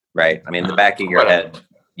 Right. I mean, the back of your head.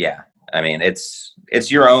 Yeah. I mean, it's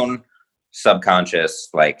your own subconscious,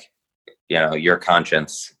 like, your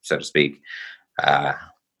conscience, so to speak, kind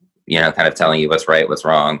of telling you what's right, what's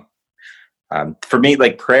wrong. For me,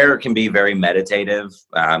 like, prayer can be very meditative,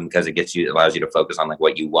 because it allows you to focus on like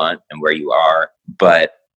what you want and where you are,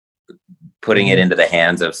 but putting it into the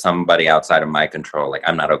hands of somebody outside of my control, like,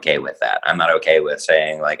 I'm not okay with that. I'm not okay with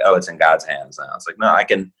saying like, oh, it's in God's hands now. It's like, no,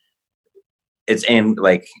 it's in,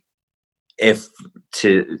 like, if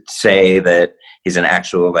to say that he's an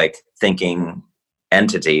actual like thinking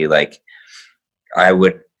entity, like, I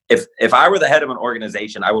would, if I were the head of an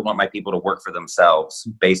organization, I would want my people to work for themselves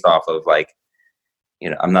based off of like,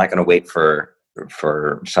 I'm not going to wait for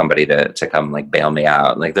somebody to come like bail me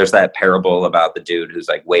out. Like, there's that parable about the dude who's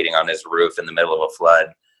like waiting on his roof in the middle of a flood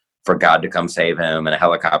for God to come save him, and a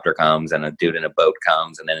helicopter comes and a dude in a boat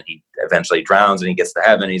comes, and then he eventually drowns and he gets to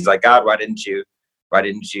heaven. He's like, God, why didn't you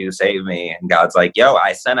save me? And God's like, yo,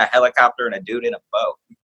 I sent a helicopter and a dude in a boat.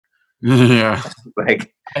 Yeah.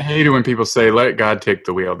 Like, I hate it when people say, let God take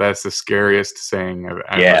the wheel. That's the scariest saying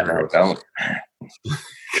I've ever heard. Don't.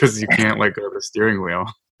 Because you can't let go of the steering wheel.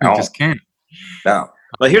 You just can't. No.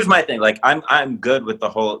 But here's my thing. Like, I'm good with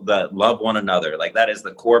the love one another. Like, that is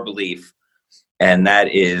the core belief. And that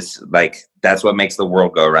is like, that's what makes the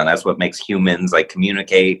world go around. That's what makes humans like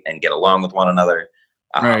communicate and get along with one another.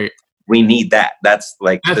 Right. We need that. That's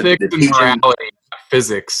like ethics and morality,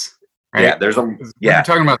 physics. Right? Yeah, When we're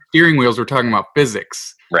talking about steering wheels, we're talking about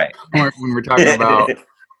physics. Right. When we're talking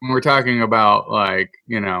about like,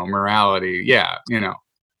 morality,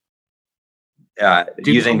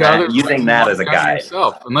 using that as a guide.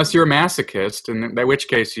 Yourself, unless you're a masochist, and in which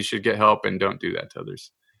case you should get help and don't do that to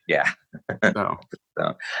others. Yeah. So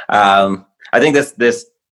I think this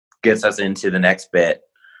gets us into the next bit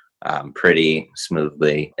pretty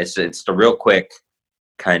smoothly. It's a real quick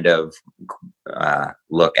kind of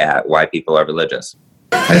look at why people are religious.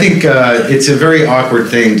 I think it's a very awkward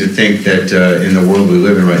thing to think that in the world we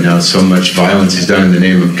live in right now, so much violence is done in the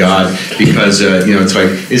name of God, because, it's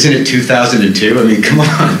like, isn't it 2002? I mean, come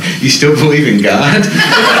on, you still believe in God?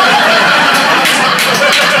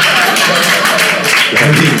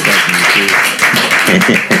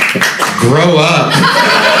 Grow up.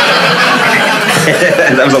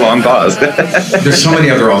 That was a long pause. There's so many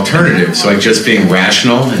other alternatives, like just being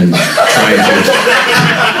rational and trying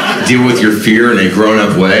to deal with your fear in a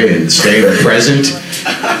grown-up way and stay in the present,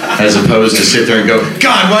 as opposed to sit there and go,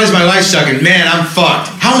 God, why is my life sucking? Man, I'm fucked.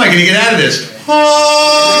 How am I going to get out of this?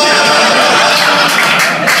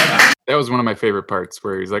 That was one of my favorite parts,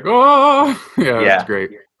 where he's like, oh, yeah, that's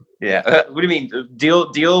great. Yeah. What do you mean?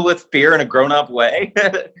 Deal with fear in a grown-up way?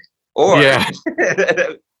 Or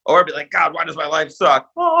or be like, God, why does my life suck?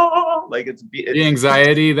 Oh, like it's the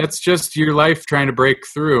anxiety. That's just your life trying to break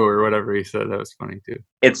through, or whatever he said. That was funny too.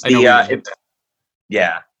 It's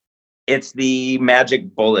it's the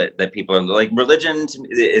magic bullet that people are like. Religion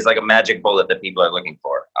is like a magic bullet that people are looking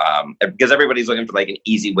for, because everybody's looking for like an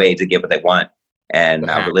easy way to get what they want, and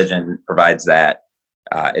religion provides that.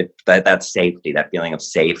 That safety, that feeling of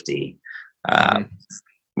safety,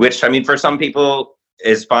 which I mean, for some people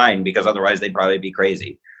is fine because otherwise they'd probably be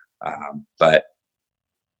crazy. But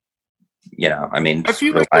you know, I mean, I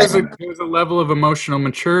feel like there's a level of emotional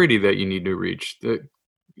maturity that you need to reach. That,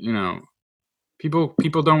 you know, people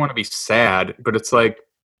don't want to be sad, but it's like,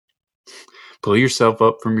 pull yourself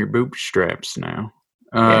up from your bootstraps now.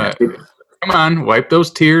 Come on, wipe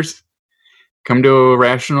those tears. Come to a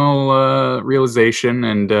rational realization,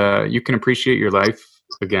 and you can appreciate your life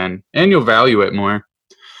again, and you'll value it more.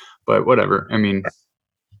 But whatever. I mean,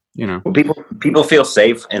 you know, well, people feel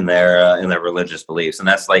safe in their religious beliefs, and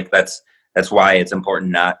that's why it's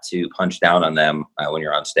important not to punch down on them when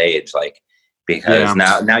you're on stage, like, because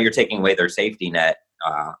now you're taking away their safety net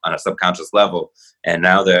on a subconscious level, and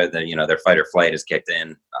now their fight or flight is kicked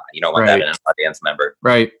in. You don't want that in an audience member.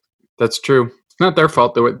 Right. That's true. It's not their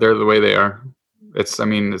fault that they're the way they are. It's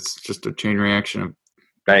just a chain reaction of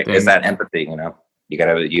right. Is that empathy? You know, you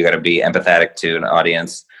gotta be empathetic to an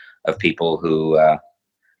audience of people who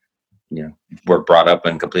were brought up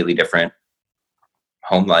in completely different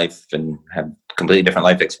home life and have completely different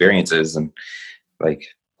life experiences, and like,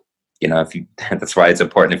 you know, that's why it's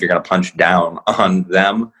important, if you're going to punch down on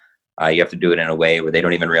them, you have to do it in a way where they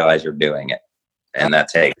don't even realize you're doing it, and that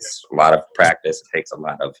takes a lot of practice. It takes a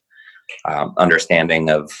lot of understanding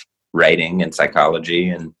of writing and psychology,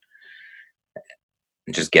 and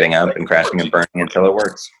just getting up and crashing and burning until it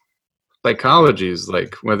works. Psychology is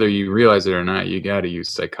like, whether you realize it or not, you got to use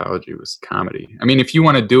psychology with comedy. I mean, if you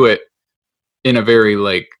want to do it in a very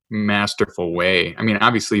like masterful way, I mean,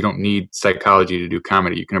 obviously you don't need psychology to do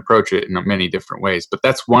comedy. You can approach it in many different ways, but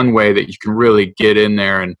that's one way that you can really get in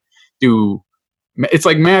there and do. It's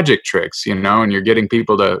like magic tricks, you know, and you're getting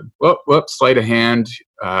people to sleight of hand,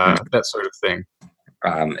 that sort of thing.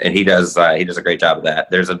 And he does a great job of that.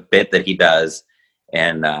 There's a bit that he does,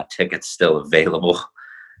 and tickets still available.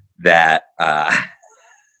 That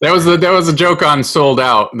was a joke on Sold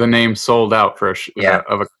Out. The name Sold Out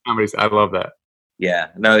of a comedy. I love that. Yeah,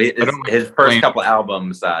 no, his first couple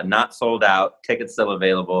albums, Not Sold Out, tickets still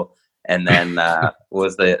available, and then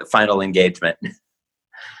was the Final Engagement.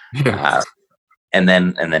 Yeah. And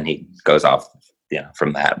then he goes off,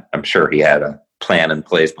 from that. I'm sure he had a plan in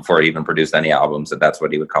place before he even produced any albums, and that's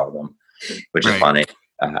what he would call them, which is funny.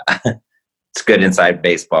 It's good inside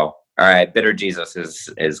baseball. All right, Bitter Jesus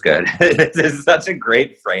is good. This is such a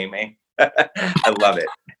great framing. I love it.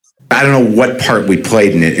 I don't know what part we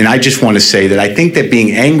played in it, and I just want to say that I think that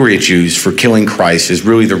being angry at Jews for killing Christ is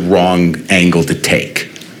really the wrong angle to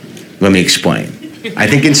take. Let me explain. I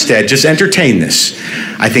think instead, just entertain this.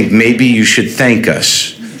 I think maybe you should thank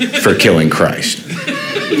us for killing Christ.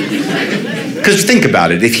 Because think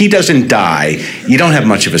about it. If he doesn't die, you don't have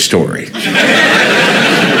much of a story.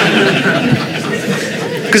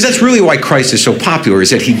 Because that's really why Christ is so popular,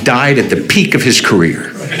 is that he died at the peak of his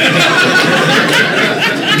career.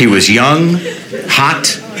 He was young,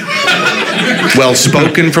 hot,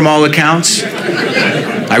 well-spoken from all accounts.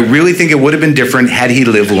 I really think it would have been different had he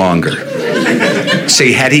lived longer.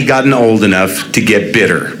 Say, had he gotten old enough to get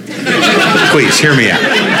bitter. Please, hear me out.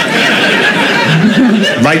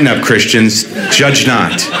 Lighten up, Christians. Judge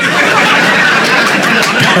not.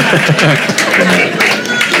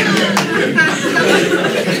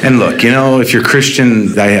 And look, if you're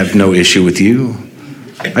Christian, I have no issue with you.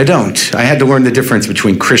 I don't. I had to learn the difference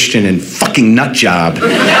between Christian and fucking nut job.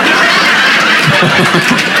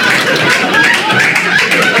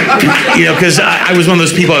 Because I was one of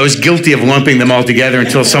those people, I was guilty of lumping them all together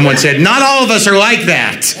until someone said, not all of us are like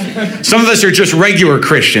that. Some of us are just regular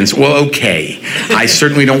Christians. Well, okay. I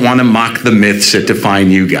certainly don't want to mock the myths that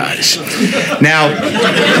define you guys. Now,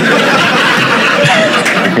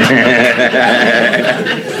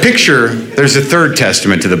 picture, there's a third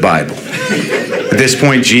testament to the Bible. At this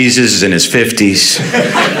point, Jesus is in his 50s.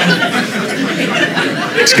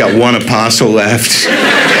 He's got one apostle left.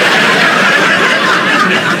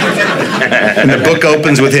 And the book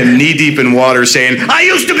opens with him knee-deep in water saying, I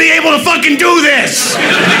used to be able to fucking do this!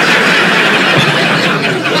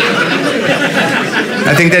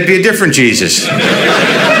 I think that'd be a different Jesus.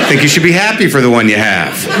 I think you should be happy for the one you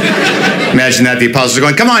have. Imagine that the apostles are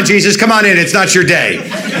going, come on, Jesus, come on in, it's not your day.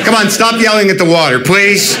 Come on, stop yelling at the water,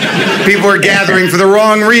 please. People are gathering for the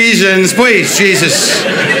wrong reasons. Please, Jesus.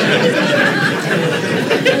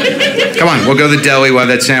 Come on, we'll go to the deli, we'll have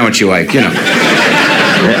that sandwich you like,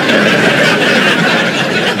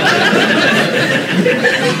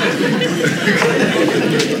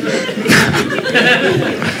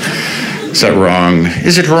 Is that wrong?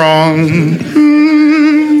 Is it wrong?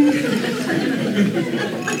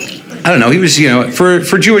 I don't know. He was,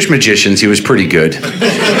 for Jewish magicians, he was pretty good.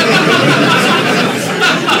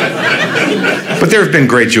 But there have been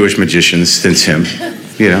great Jewish magicians since him.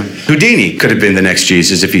 Houdini could have been the next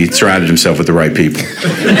Jesus if he surrounded himself with the right people.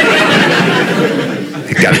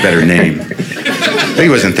 He got a better name. But he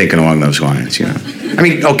wasn't thinking along those lines, I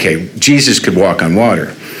mean, okay, Jesus could walk on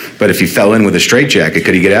water, but if he fell in with a straitjacket,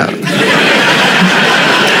 could he get out?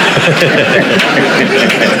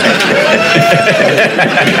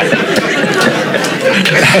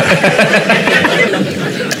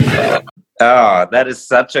 Oh, that is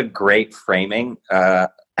such a great framing.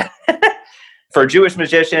 For Jewish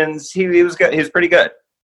magicians, he was good. He was pretty good.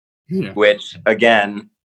 Yeah. Which again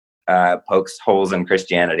pokes holes in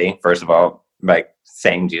Christianity. First of all, by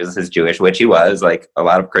saying Jesus is Jewish, which he was. Like a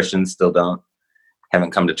lot of Christians still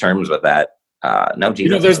haven't come to terms with that. No,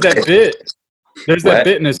 Jesus. There's that bit. There's that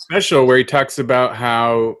bit in his special where he talks about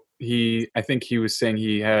how I think he was saying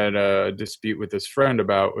he had a dispute with his friend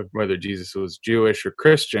about whether Jesus was Jewish or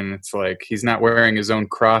Christian. It's like he's not wearing his own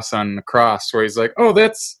cross on the cross, where he's like, oh,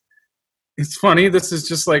 it's funny. This is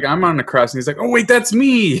just like I'm on the cross. And he's like, oh, wait, that's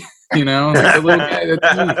me. Like the little guy,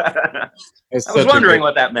 that's me. I was wondering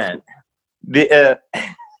what that meant.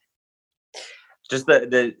 Just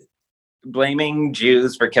the blaming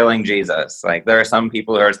Jews for killing Jesus. Like there are some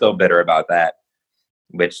people who are still bitter about that,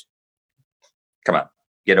 which, come on,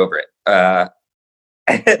 get over it.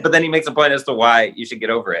 But then he makes a point as to why you should get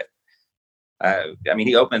over it. I mean,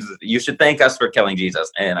 he opens, you should thank us for killing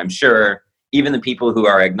Jesus. And I'm sure even the people who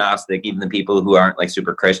are agnostic, even the people who aren't like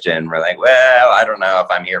super Christian were like, well, I don't know if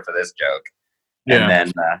I'm here for this joke. Yeah.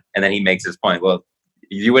 And then he makes his point. Well,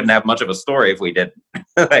 you wouldn't have much of a story if we did.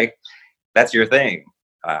 Like, that's your thing,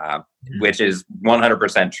 which is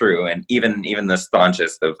 100% true. And even the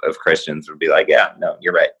staunchest of Christians would be like, yeah, no,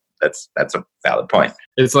 you're right. That's a valid point.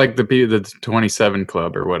 It's like the 27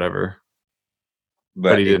 Club or whatever.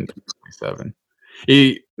 But he didn't 27.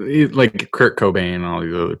 He like Kurt Cobain and all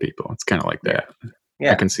these other people. It's kind of like that.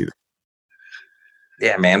 Yeah, I can see that.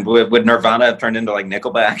 Yeah, man. Would Nirvana have turned into like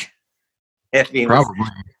Nickelback? Probably.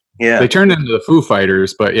 Yeah, they turned into the Foo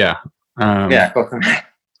Fighters, but yeah.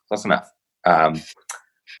 Close enough.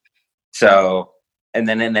 So, and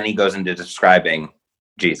then he goes into describing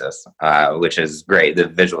Jesus, which is great. The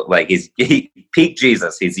visual, like he peak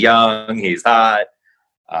Jesus. He's young. He's hot.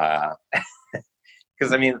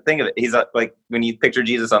 Because I mean, think of it. He's like when you picture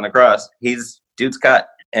Jesus on the cross, dude's cut,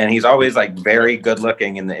 and he's always like very good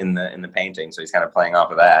looking in the painting. So he's kind of playing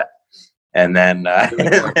off of that. And then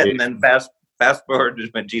and then fast forward to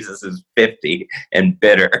when Jesus is 50 and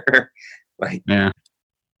bitter. Like, yeah.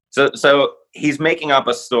 So he's making up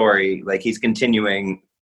a story. Like he's continuing.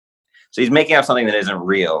 So he's making up something that isn't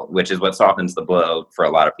real, which is what softens the blow for a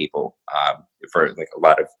lot of people, for like a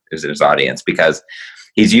lot of his audience, because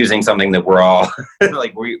he's using something that we're all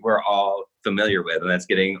like we're all familiar with, and that's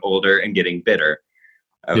getting older and getting bitter.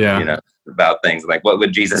 About things like what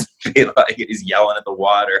would Jesus be like? He's yelling at the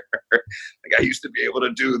water. Like, I used to be able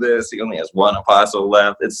to do this. He only has one apostle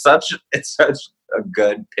left. It's such a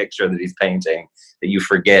good picture that he's painting that you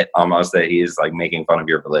forget almost that he's like making fun of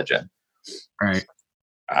your religion. Right.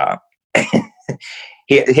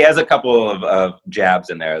 He has a couple of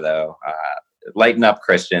jabs in there though. Lighten up,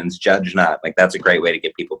 Christians, judge not. Like that's a great way to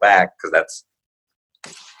get people back, because that's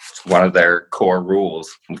one of their core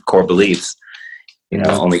rules, core beliefs.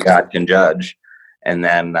 Only God can judge. And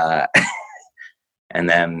then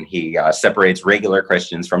he separates regular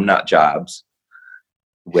Christians from nut jobs,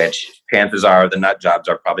 which chances are the nut jobs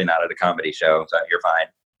are probably not at a comedy show, so you're fine.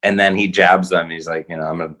 And then he jabs them. He's like,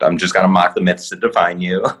 I'm just gonna mock the myths that define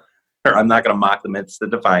you, or I'm not gonna mock the myths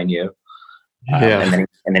that define you. And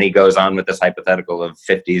then he goes on with this hypothetical of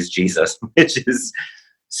 50s Jesus, which is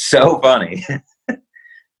so funny.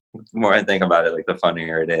 The more I think about it, like the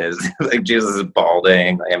funnier it is. Like Jesus is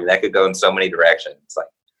balding. I mean, that could go in so many directions.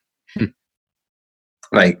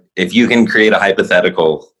 Like if you can create a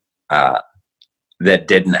hypothetical that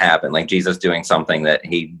didn't happen, like Jesus doing something that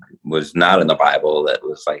he was not in the Bible, that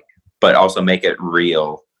was like, but also make it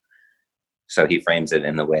real. So he frames it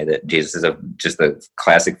in the way that Jesus is just a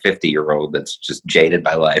classic 50-year-old that's just jaded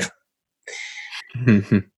by life.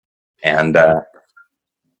 And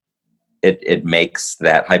it makes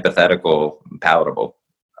that hypothetical palatable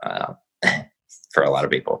for a lot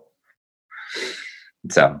of people.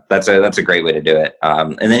 So that's a great way to do it.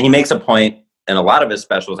 And then he makes a point in a lot of his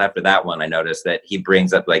specials after that one. I noticed that he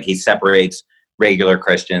brings up, like, he separates regular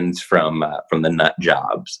Christians from the nut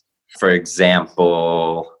jobs. For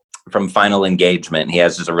example, from Final Engagement, he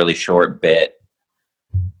has just a really short bit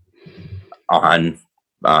on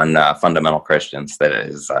fundamental Christians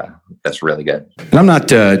that's really good. And I'm not,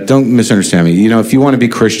 don't misunderstand me. If you want to be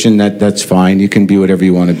Christian, that's fine. You can be whatever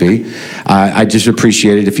you want to be. I just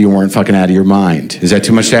appreciate it if you weren't fucking out of your mind. Is that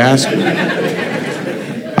too much to ask?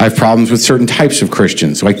 I have problems with certain types of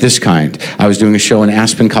Christians, like this kind. I was doing a show in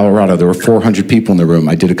Aspen, Colorado. There were 400 people in the room.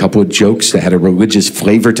 I did a couple of jokes that had a religious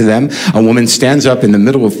flavor to them. A woman stands up in the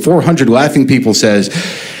middle of 400 laughing people, says,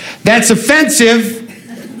 "That's offensive.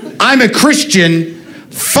 I'm a Christian.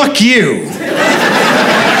 Fuck you."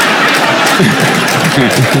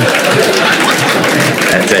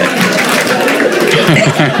 That's it.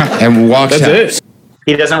 And walks out. That's it.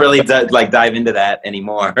 He doesn't really dive into that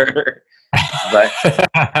anymore. But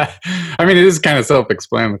I mean, it is kind of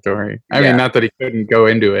self-explanatory. I mean, not that he couldn't go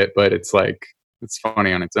into it, but it's like, it's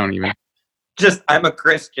funny on its own even. Just, I'm a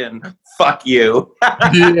Christian. Fuck you.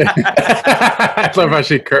 I love how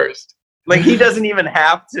she cursed. Like, he doesn't even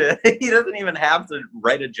have to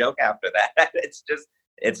write a joke after that. It's just,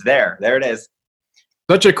 it's there. There it is.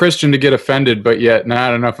 Such a Christian to get offended, but yet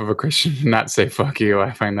not enough of a Christian to not say fuck you.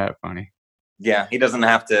 I find that funny. Yeah, he doesn't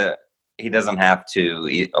have to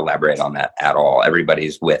elaborate on that at all.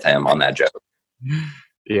 Everybody's with him on that joke.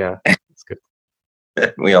 Yeah, that's good.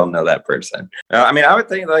 We all know that person. I mean, I would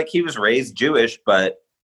think like he was raised Jewish, but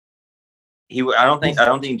I don't think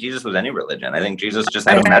Jesus was any religion. I think Jesus just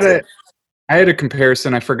had a message. I had a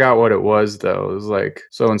comparison. I forgot what it was though. It was like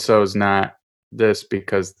so-and-so is not this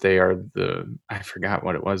because they are I forgot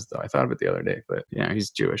what it was though. I thought of it the other day, but yeah,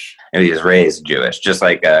 he's Jewish. And he was raised Jewish, just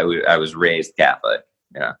like I was raised Catholic.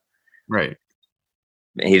 Yeah. Right.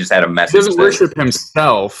 He just had a message. He doesn't worship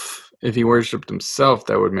himself. If he worshipped himself,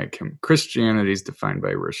 that would make him. Christianity is defined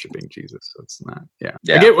by worshiping Jesus, so it's not. Yeah.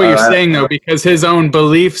 I get what you're saying though, because his own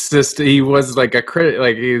belief system, he was like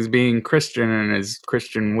like he was being Christian in his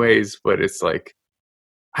Christian ways, but it's like,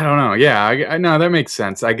 I don't know. Yeah, I know that makes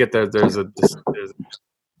sense. I get that there's a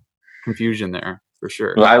confusion there for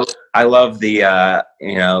sure. Well, I love the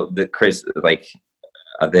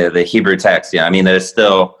the Hebrew text. Yeah, I mean, it's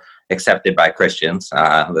still accepted by Christians.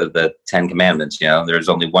 The Ten Commandments. There's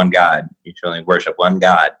only one God. You should only worship one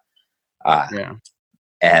God. Yeah.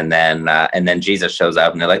 And then Jesus shows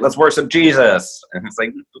up, and they're like, "Let's worship Jesus." And it's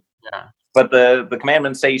like, yeah. But the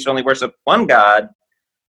commandments say you should only worship one God,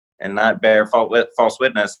 and not bear false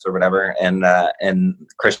witness or whatever. And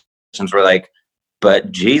Christians were like,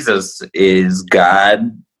 "But Jesus is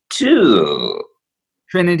God too."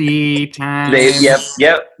 Trinity time.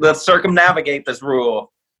 Yep. Let's circumnavigate this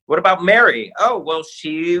rule. What about Mary? Oh, well,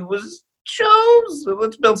 she was chosen.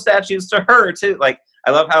 Let's build statues to her too. Like,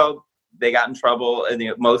 I love how they got in trouble, and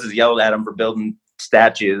Moses yelled at them for building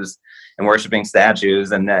statues and worshiping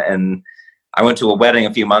statues. And I went to a wedding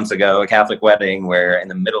a few months ago, a Catholic wedding, where in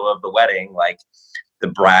the middle of the wedding, like, the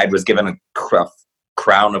bride was given a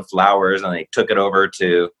crown of flowers, and they took it over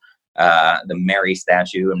to the Mary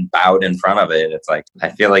statue and bowed in front of it. It's like, I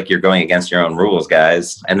feel like you're going against your own rules,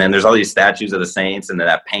 guys. And then there's all these statues of the saints, and then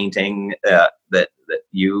that painting that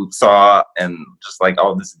you saw, and just like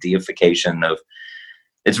all this deification of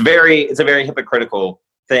it's a very hypocritical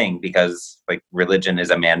thing, because like religion is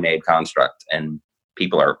a man-made construct and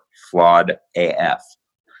people are flawed AF.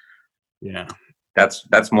 Yeah.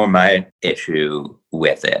 That's more my issue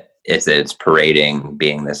with it. It's parading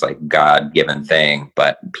being this like God-given thing,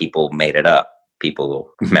 but people made it up.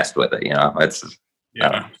 People messed with it,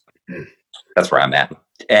 that's where I'm at.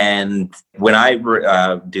 And when I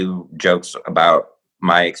do jokes about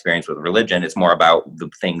my experience with religion, it's more about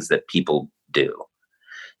the things that people do.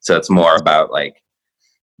 So it's more about like,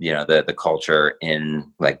 the culture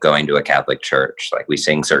in like going to a Catholic church. Like, we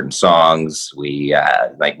sing certain songs. We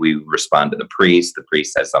respond to the priest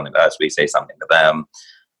says something to us. We say something to them.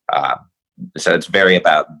 So it's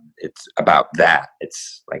about that.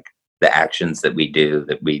 It's like the actions that we do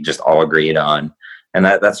that we just all agreed on. And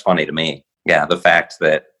that's funny to me. Yeah. The fact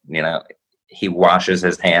that, he washes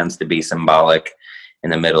his hands to be symbolic in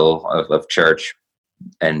the middle of church.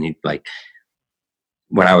 And he, like,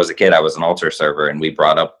 when I was a kid, I was an altar server, and we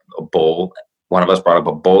brought up a bowl. One of us brought up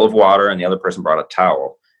a bowl of water, and the other person brought a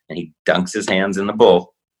towel, and he dunks his hands in the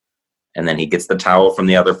bowl. And then he gets the towel from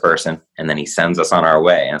the other person, and then he sends us on our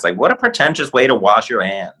way. And it's like, what a pretentious way to wash your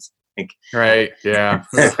hands. Like, right. Yeah.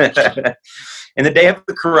 In the day of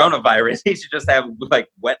the coronavirus, he should just have like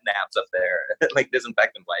wet naps up there, like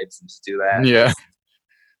disinfectant wipes, and just do that. Yeah.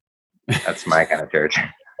 That's my kind of church.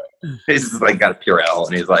 He's just like got a Purell,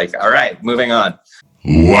 and he's like, all right, moving on.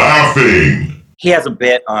 Laughing. He has a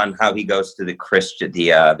bit on how he goes to the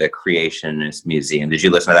Creationist Museum. Did you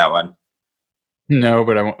listen to that one? No,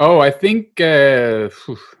 but I won't. Oh, I think I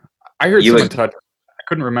heard someone touch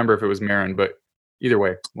couldn't remember if it was Marin, but either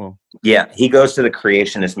way, well. Yeah, he goes to the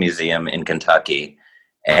Creationist Museum in Kentucky,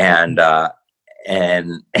 and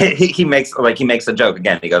he makes a joke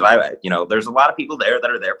again. He goes, there's a lot of people there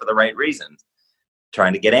that are there for the right reasons,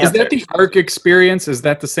 trying to get answers. Is that the Ark experience? Is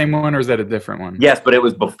that the same one, or is that a different one? Yes, but it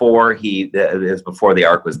was before the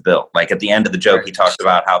Ark was built. Like at the end of the joke, he talks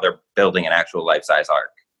about how they're building an actual life-size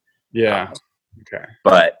Ark. Yeah. Okay.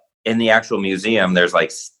 But in the actual museum, there's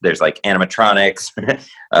like animatronics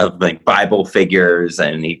of like Bible figures,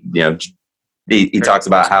 and he talks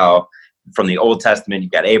about how from the Old Testament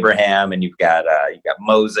you've got Abraham, and you've got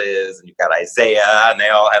Moses, and you've got Isaiah, and they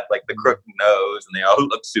all have like the crooked nose, and they all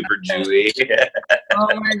look super Jewy. Oh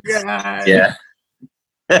my god! Yeah.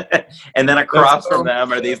 And then across from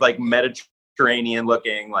them are these like Mediterranean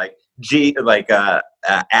looking like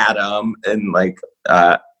Adam and like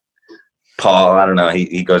Paul. I don't know.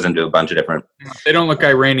 He goes into a bunch of different. They don't look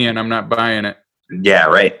Iranian. I'm not buying it. Yeah,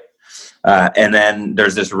 right. And then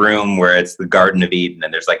there's this room where it's the Garden of Eden,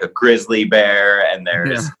 and there's like a grizzly bear, and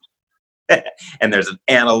there's and there's an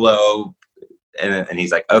antelope, and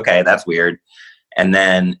he's like, okay, that's weird. And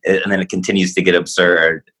then it continues to get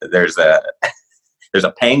absurd. There's a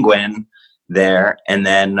penguin there, and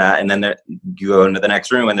then you go into the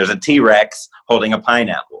next room, and there's a T-Rex holding a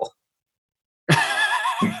pineapple.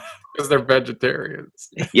 Because they're vegetarians.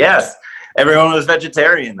 Yes, everyone was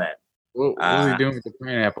vegetarian then. What was he doing with the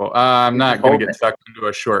pineapple? I'm not going to get sucked into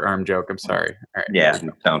a short arm joke. I'm sorry. All right. Yeah,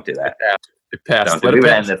 don't do that. It passed. We would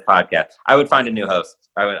end this podcast. I would find a new host.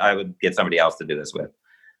 I would get somebody else to do this with.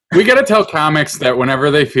 We got to tell comics that whenever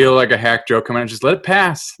they feel like a hack joke coming out, just let it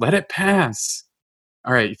pass. Let it pass.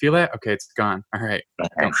 All right, you feel that? Okay, it's gone. All right.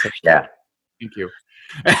 Yeah. Thank you.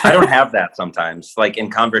 I don't have that sometimes. Like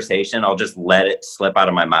in conversation, I'll just let it slip out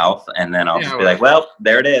of my mouth, and then I'll just be like, well,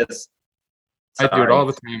 there it is. Sorry. I do it all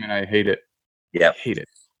the time, and I hate it. Yep. Hate it.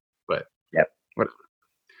 But whatever.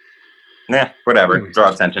 Yeah, whatever. Draw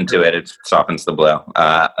attention to it. It softens the blow.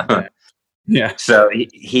 Yeah. So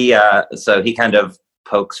he kind of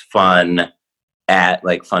pokes fun at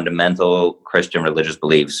like fundamental Christian religious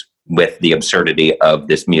beliefs with the absurdity of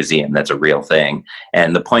this museum that's a real thing.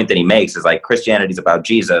 And the point that he makes is like Christianity is about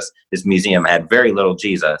Jesus. This museum had very little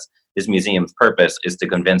Jesus. This museum's purpose is to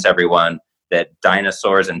convince everyone that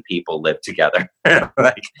dinosaurs and people live together.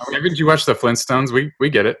 Like, haven't you watched the Flintstones? We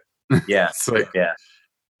get it. Yeah. It's like, yeah.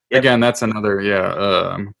 Yep. Again, that's another,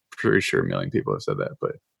 I'm pretty sure a million people have said that,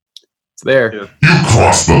 but it's there. You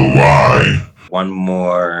crossed the line. One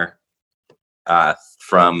more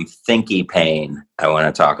from Thinky Pain I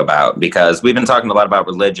want to talk about, because we've been talking a lot about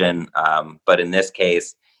religion, but in this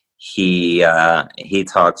case, he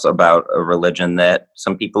talks about a religion that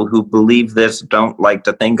some people who believe this don't like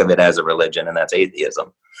to think of it as a religion, and that's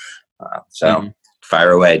atheism.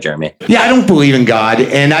 Fire away, Jeremy. Yeah, I don't believe in God,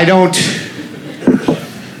 and I don't.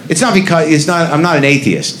 It's not because I'm not an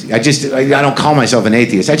atheist. I don't call myself an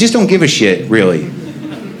atheist. I just don't give a shit, really.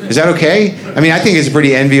 Is that okay? I mean, I think it's a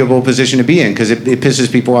pretty enviable position to be in, because it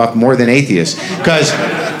pisses people off more than atheists. Because,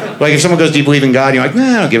 like, if someone goes, do you believe in God? And you're like,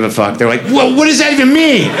 I don't give a fuck. They're like, well, what does that even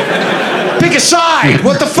mean? Pick a side.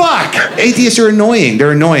 What the fuck? Atheists are annoying.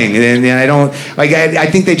 They're annoying. And I don't, like, I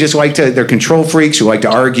think they just they're control freaks who like to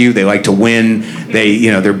argue. They like to win.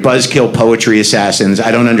 They're buzzkill poetry assassins.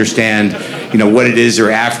 I don't understand, what it is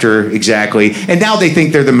they're after exactly. And now they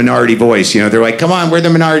think they're the minority voice. They're like, come on, we're the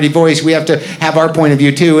minority voice. We have to have our point of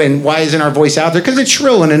view too. And why isn't our voice out there? Because it's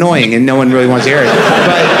shrill and annoying and no one really wants to hear it.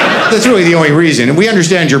 But that's really the only reason. And we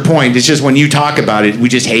understand your point. It's just when you talk about it, we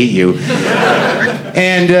just hate you.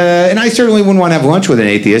 And I certainly wouldn't want to have lunch with an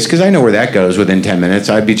atheist, because I know where that goes within 10 minutes.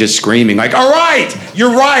 I'd be just screaming like, all right,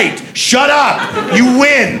 you're right. Shut up. You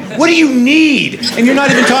win. What do you need? And you're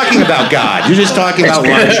not even talking about God. You're just talking about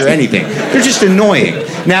lunch or anything. They're just annoying.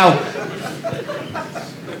 Now,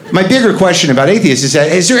 my bigger question about atheists is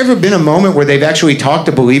that, has there ever been a moment where they've actually talked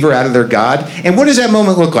a believer out of their God? And what does that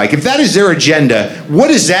moment look like? If that is their agenda, what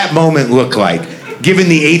does that moment look like, given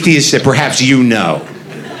the atheists that perhaps you know?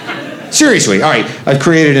 Seriously, all right, I've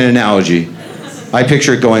created an analogy. I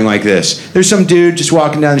picture it going like this. There's some dude just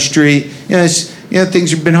walking down the street.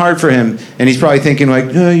 Things have been hard for him. And he's probably thinking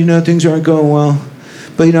like, things aren't going well.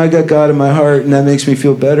 But, I got God in my heart, and that makes me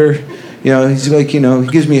feel better. He's like, he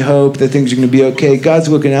gives me hope that things are going to be okay. God's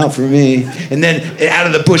looking out for me. And then out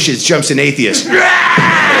of the bushes jumps an atheist. There's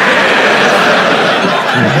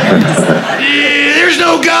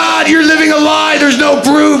no God. You're living a lie. There's no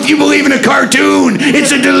proof. You believe in a cartoon.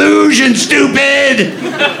 It's a delusion, stupid.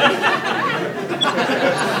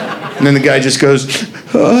 And then the guy just goes,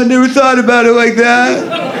 I never thought about it like that.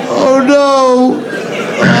 Oh, no.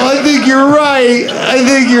 I think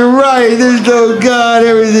think you're right. There's no God.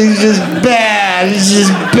 Everything's just bad. It's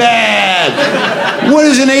just bad. What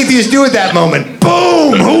does an atheist do at that moment?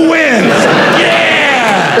 Boom! Who wins?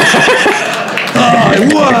 Yeah! Oh, I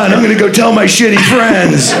won. I'm going to go tell my shitty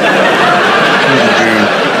friends.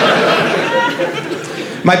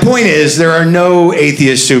 My point is, there are no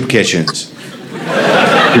atheist soup kitchens.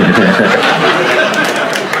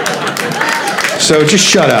 So just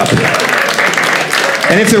shut up.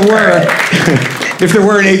 And if there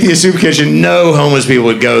were an atheist soup kitchen, no homeless people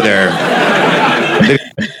would go there.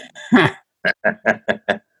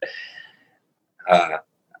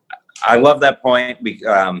 I love that point.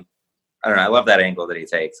 I don't know. I love that angle that he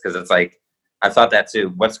takes, because it's like, I thought that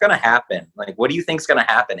too. What's going to happen? Like, what do you think's going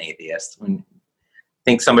to happen, atheist? When you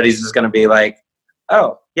think somebody's just going to be like,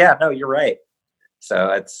 oh, yeah, no, you're right. So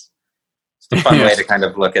it's a fun way to kind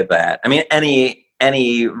of look at that. I mean,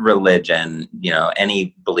 any religion,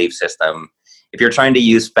 any belief system, if you're trying to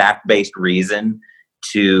use fact-based reason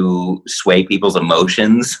to sway people's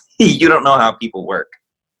emotions, you don't know how people work.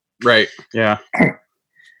 Right. Yeah.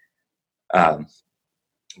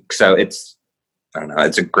 So it's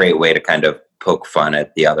a great way to kind of poke fun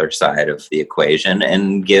at the other side of the equation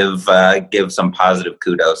and give some positive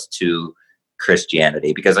kudos to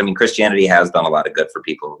Christianity, because I mean, Christianity has done a lot of good for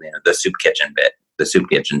people. The soup kitchen bit, the soup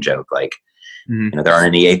kitchen joke, like, there aren't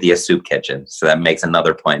any atheist soup kitchens. So that makes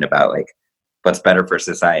another point about like what's better for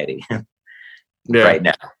society right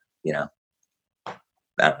now. I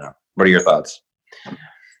don't know. What are your thoughts?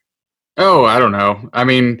 Oh, I don't know. I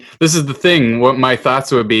mean, this is the thing. What my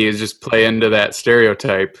thoughts would be is just play into that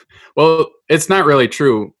stereotype. Well, it's not really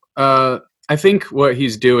true. I think what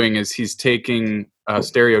he's doing is he's taking a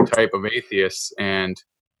stereotype of atheists and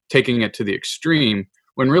taking it to the extreme,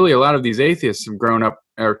 when really a lot of these atheists have grown up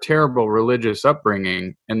a terrible religious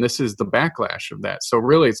upbringing, and this is the backlash of that. So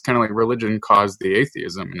really, it's kind of like religion caused the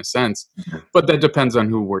atheism in a sense, but that depends on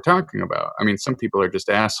who we're talking about. I mean, some people are just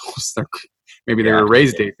assholes. Maybe they were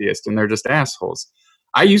raised atheist and they're just assholes.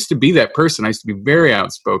 I used to be that person. I used to be very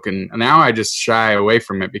outspoken, and now I just shy away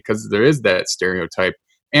from it because there is that stereotype,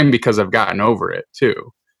 and because I've gotten over it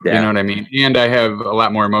too. Yeah. You know what I mean? And I have a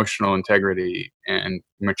lot more emotional integrity and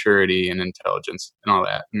maturity and intelligence and all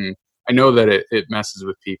that. And I know that it messes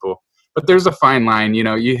with people, but there's a fine line.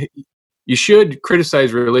 You should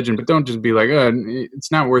criticize religion, but don't just be like, oh,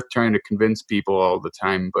 it's not worth trying to convince people all the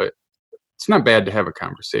time. But it's not bad to have a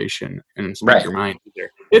conversation and speak your mind either.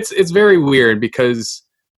 It's very weird, because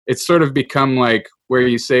it's sort of become like where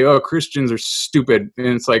you say, oh, Christians are stupid, and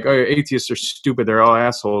it's like, oh, atheists are stupid, they're all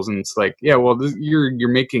assholes, and it's like, yeah, well, you're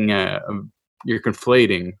making you're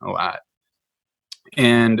conflating a lot.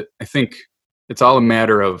 And I think it's all a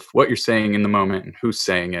matter of what you're saying in the moment and who's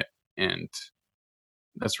saying it, and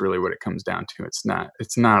that's really what it comes down to. It's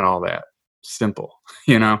not all that simple,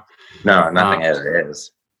 No, nothing as it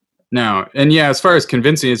is. No, and yeah, as far as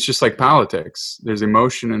convincing, it's just like politics. There's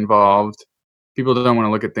emotion involved. People don't want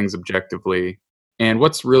to look at things objectively. And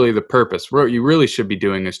what's really the purpose? What you really should be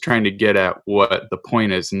doing is trying to get at what the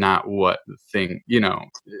point is, not what the thing,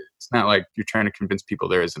 it's not like you're trying to convince people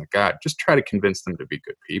there isn't a God. Just try to convince them to be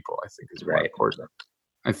good people, I think is more important.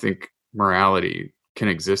 I think morality can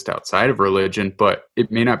exist outside of religion, but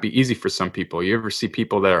it may not be easy for some people. You ever see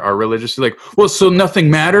people that are religious, like, well, so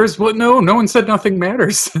nothing matters? Well, no one said nothing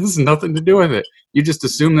matters. This has nothing to do with it. You just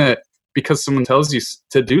assume that because someone tells you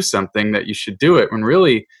to do something that you should do it, when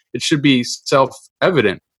really it should be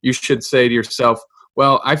self-evident. You should say to yourself,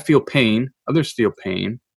 well, I feel pain. Others feel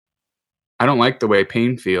pain. I don't like the way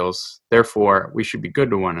pain feels. Therefore, we should be good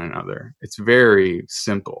to one another. It's very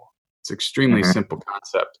simple. It's extremely simple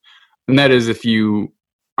concept. And that is if you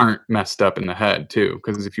aren't messed up in the head too.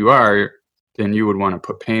 Because if you are, then you would want to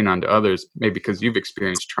put pain onto others, maybe because you've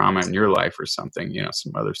experienced trauma in your life or something,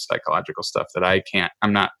 some other psychological stuff that I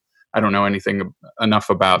don't know anything enough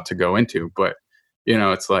about to go into, but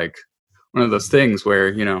it's like one of those things where,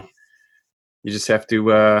 you just have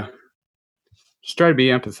to just try to be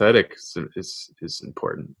empathetic is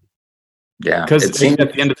important. Yeah. Because at the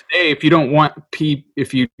end of the day, if you don't want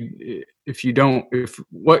if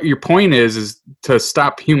what your point is to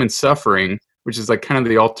stop human suffering, which is like kind of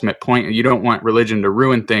the ultimate point, you don't want religion to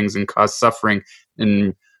ruin things and cause suffering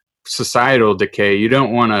and societal decay. You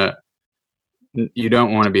don't want to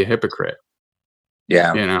be a hypocrite.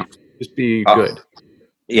 Yeah. Just be good.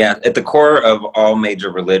 Yeah. At the core of all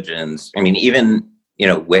major religions, I mean, even,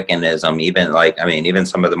 Wiccanism, even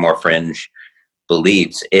some of the more fringe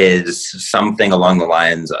beliefs is something along the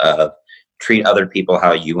lines of treat other people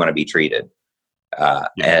how you want to be treated.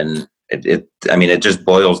 And it just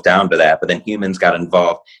boils down to that. But then humans got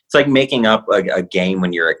involved. It's like making up a game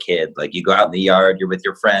when you're a kid. Like you go out in the yard, you're with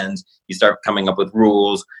your friends, you start coming up with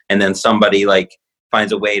rules, and then somebody like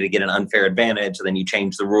finds a way to get an unfair advantage, and then you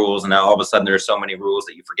change the rules, and now all of a sudden there's so many rules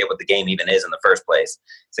that you forget what the game even is in the first place.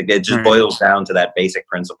 It's like it just boils down to that basic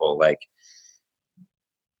principle. Like,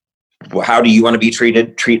 how do you want to be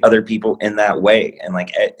treated? Treat other people in that way. And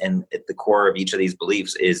like, and at the core of each of these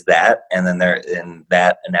beliefs is that, and then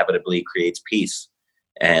that inevitably creates peace.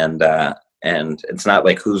 And it's not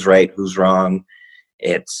like who's right, who's wrong.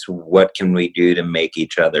 It's what can we do to make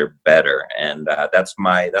each other better. And that's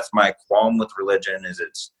my qualm with religion is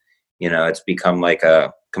it's become like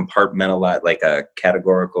a compartmentalized, like a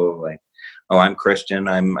categorical, like, oh, I'm Christian,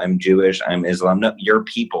 I'm Jewish, I'm Islam. No, you're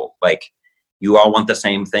people. Like, you all want the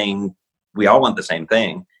same thing. We all want the same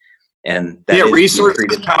thing. And that is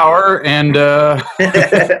resources, power, and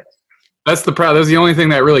that's the problem. That's the only thing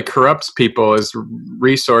that really corrupts people is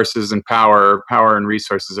resources and power. Power and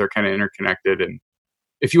resources are kind of interconnected. And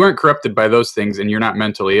if you aren't corrupted by those things and you're not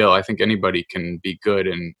mentally ill, I think anybody can be good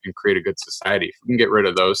and create a good society. If we can get rid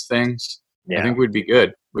of those things, I think we'd be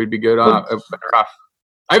good. We'd be good off.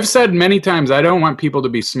 I've said many times, I don't want people to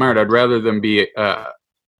be smart. I'd rather them be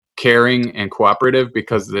caring and cooperative,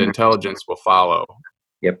 because the intelligence will follow.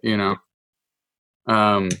 Yep.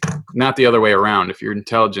 Not the other way around. If you're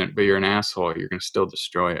intelligent but you're an asshole, you're going to still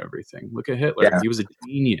destroy everything. Look at Hitler. He was a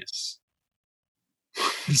genius.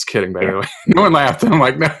 Just kidding, by the way. No one laughed. I'm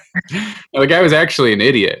like, no. The guy was actually an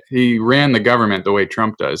idiot. He ran the government the way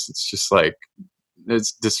Trump does. It's just like,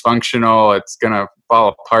 it's dysfunctional. It's going to fall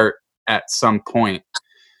apart at some point,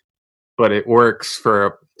 but it works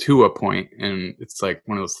to a point. And it's like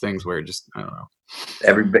one of those things where just, I don't know.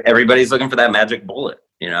 Everybody's looking for that magic bullet,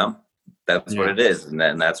 that's what it is. And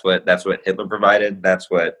then that's what Hitler provided. That's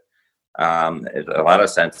what, a lot of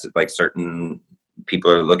sense, like certain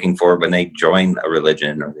people are looking for when they join a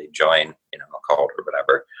religion or they join, a cult or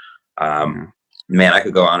whatever. Man, I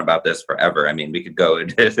could go on about this forever. I mean, we could go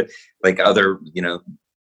into like other,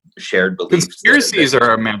 shared beliefs. Conspiracies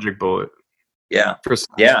are a magic bullet. Yeah.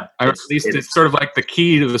 Yeah. At least it's sort of like the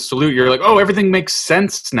key to the salute. You're like, oh, everything makes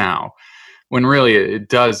sense now, when really it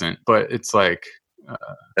doesn't. But it's like,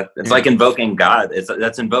 it's like invoking God.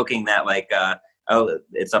 That's invoking that, like, oh,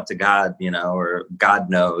 it's up to God, or God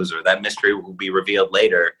knows, or that mystery will be revealed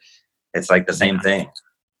later. It's like the same thing.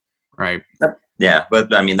 Right. Yeah.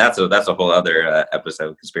 But I mean, that's a whole other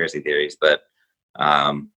episode of conspiracy theories. But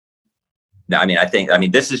no, I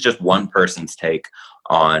mean, this is just one person's take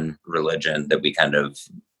on religion that we kind of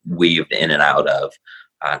weaved in and out of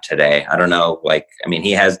today. I don't know. Like, I mean,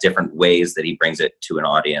 he has different ways that he brings it to an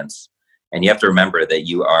audience. And you have to remember that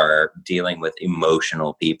you are dealing with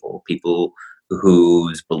emotional people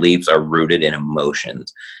whose beliefs are rooted in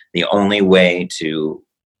emotions. The only way to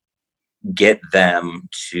get them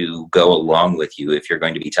to go along with you, if you're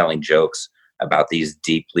going to be telling jokes about these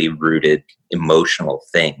deeply rooted emotional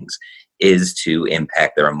things, is to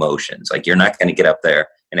impact their emotions. Like, you're not going to get up there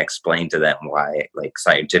and explain to them why, like,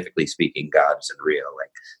 scientifically speaking, God isn't real.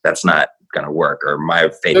 Like, that's not going to work. Or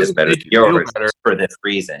my faith is better than yours for this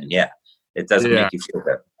reason. Yeah. It doesn't make you feel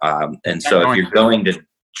better. And so if you're going to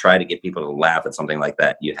try to get people to laugh at something like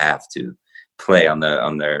that, you have to play on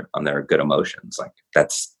their good emotions. Like,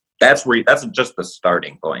 that's just the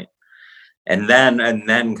starting point. And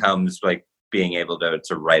then comes like being able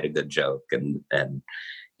to write a good joke and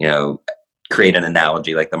create an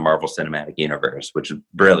analogy like the Marvel Cinematic Universe, which is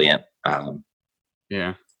brilliant.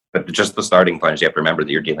 But just the starting point is you have to remember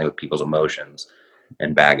that you're dealing with people's emotions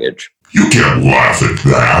and baggage. You can't laugh at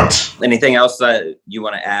that. Anything else that you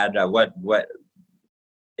want to add? What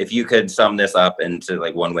if you could sum this up into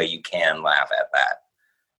like one way you can laugh at that?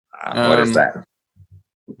 What is that?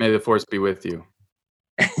 May the force be with you.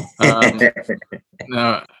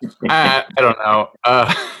 No, I don't know.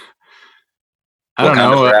 I don't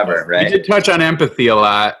know. Forever, right? We did touch on empathy a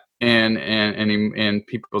lot, and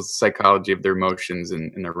people's psychology of their emotions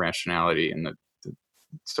and their rationality, and the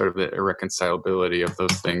sort of the irreconcilability of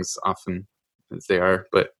those things, often as they are.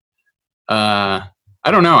 But I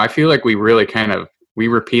don't know. I feel like we really we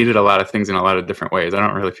repeated a lot of things in a lot of different ways. I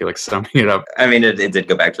don't really feel like summing it up. I mean, it did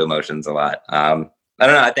go back to emotions a lot. I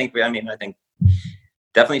don't know. I think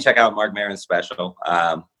definitely check out Marc Maron's special.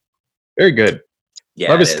 Very good.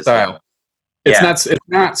 Yeah, love his style. It's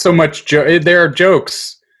not so much there are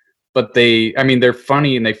jokes, but they're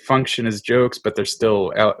funny and they function as jokes, but they're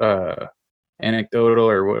still anecdotal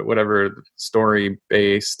or whatever, story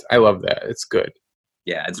based. I love that. It's good.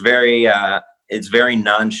 Yeah, it's very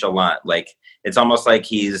nonchalant. Like, it's almost like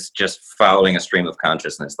he's just following a stream of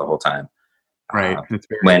consciousness the whole time. Right. It's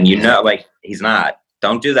very When you know, like, he's not.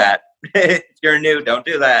 Don't do that. If you're new, don't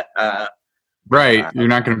do that. right. You're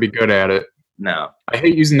not going to be good at it. No. I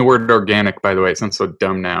hate using the word organic, by the way. It sounds so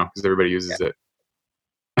dumb now because everybody uses it.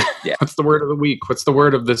 Yeah. What's the word of the week? What's the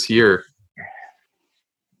word of this year?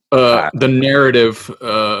 The narrative.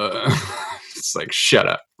 It's like, shut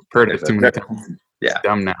up. I've heard it too many times. Yeah. It's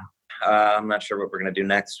dumb now. I'm not sure what we're going to do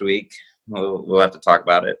next week. We'll have to talk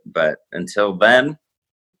about it. But until then,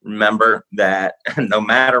 remember that no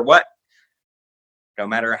matter what, no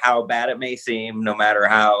matter how bad it may seem, no matter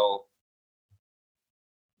how,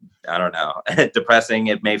 I don't know, depressing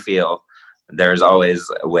it may feel, there's always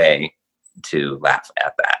a way to laugh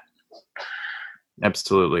at that.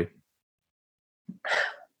 Absolutely.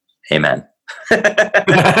 Amen.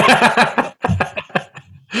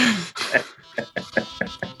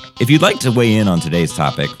 If you'd like to weigh in on today's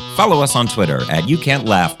topic, follow us on Twitter at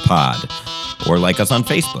YouCan'tLaughPod, or like us on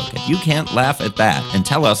Facebook at You Can't Laugh at That, and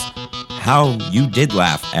tell us how you did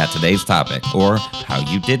laugh at today's topic, or how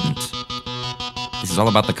you didn't. This is all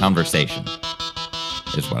about the conversation,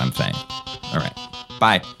 is what I'm saying. All right.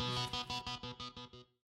 Bye.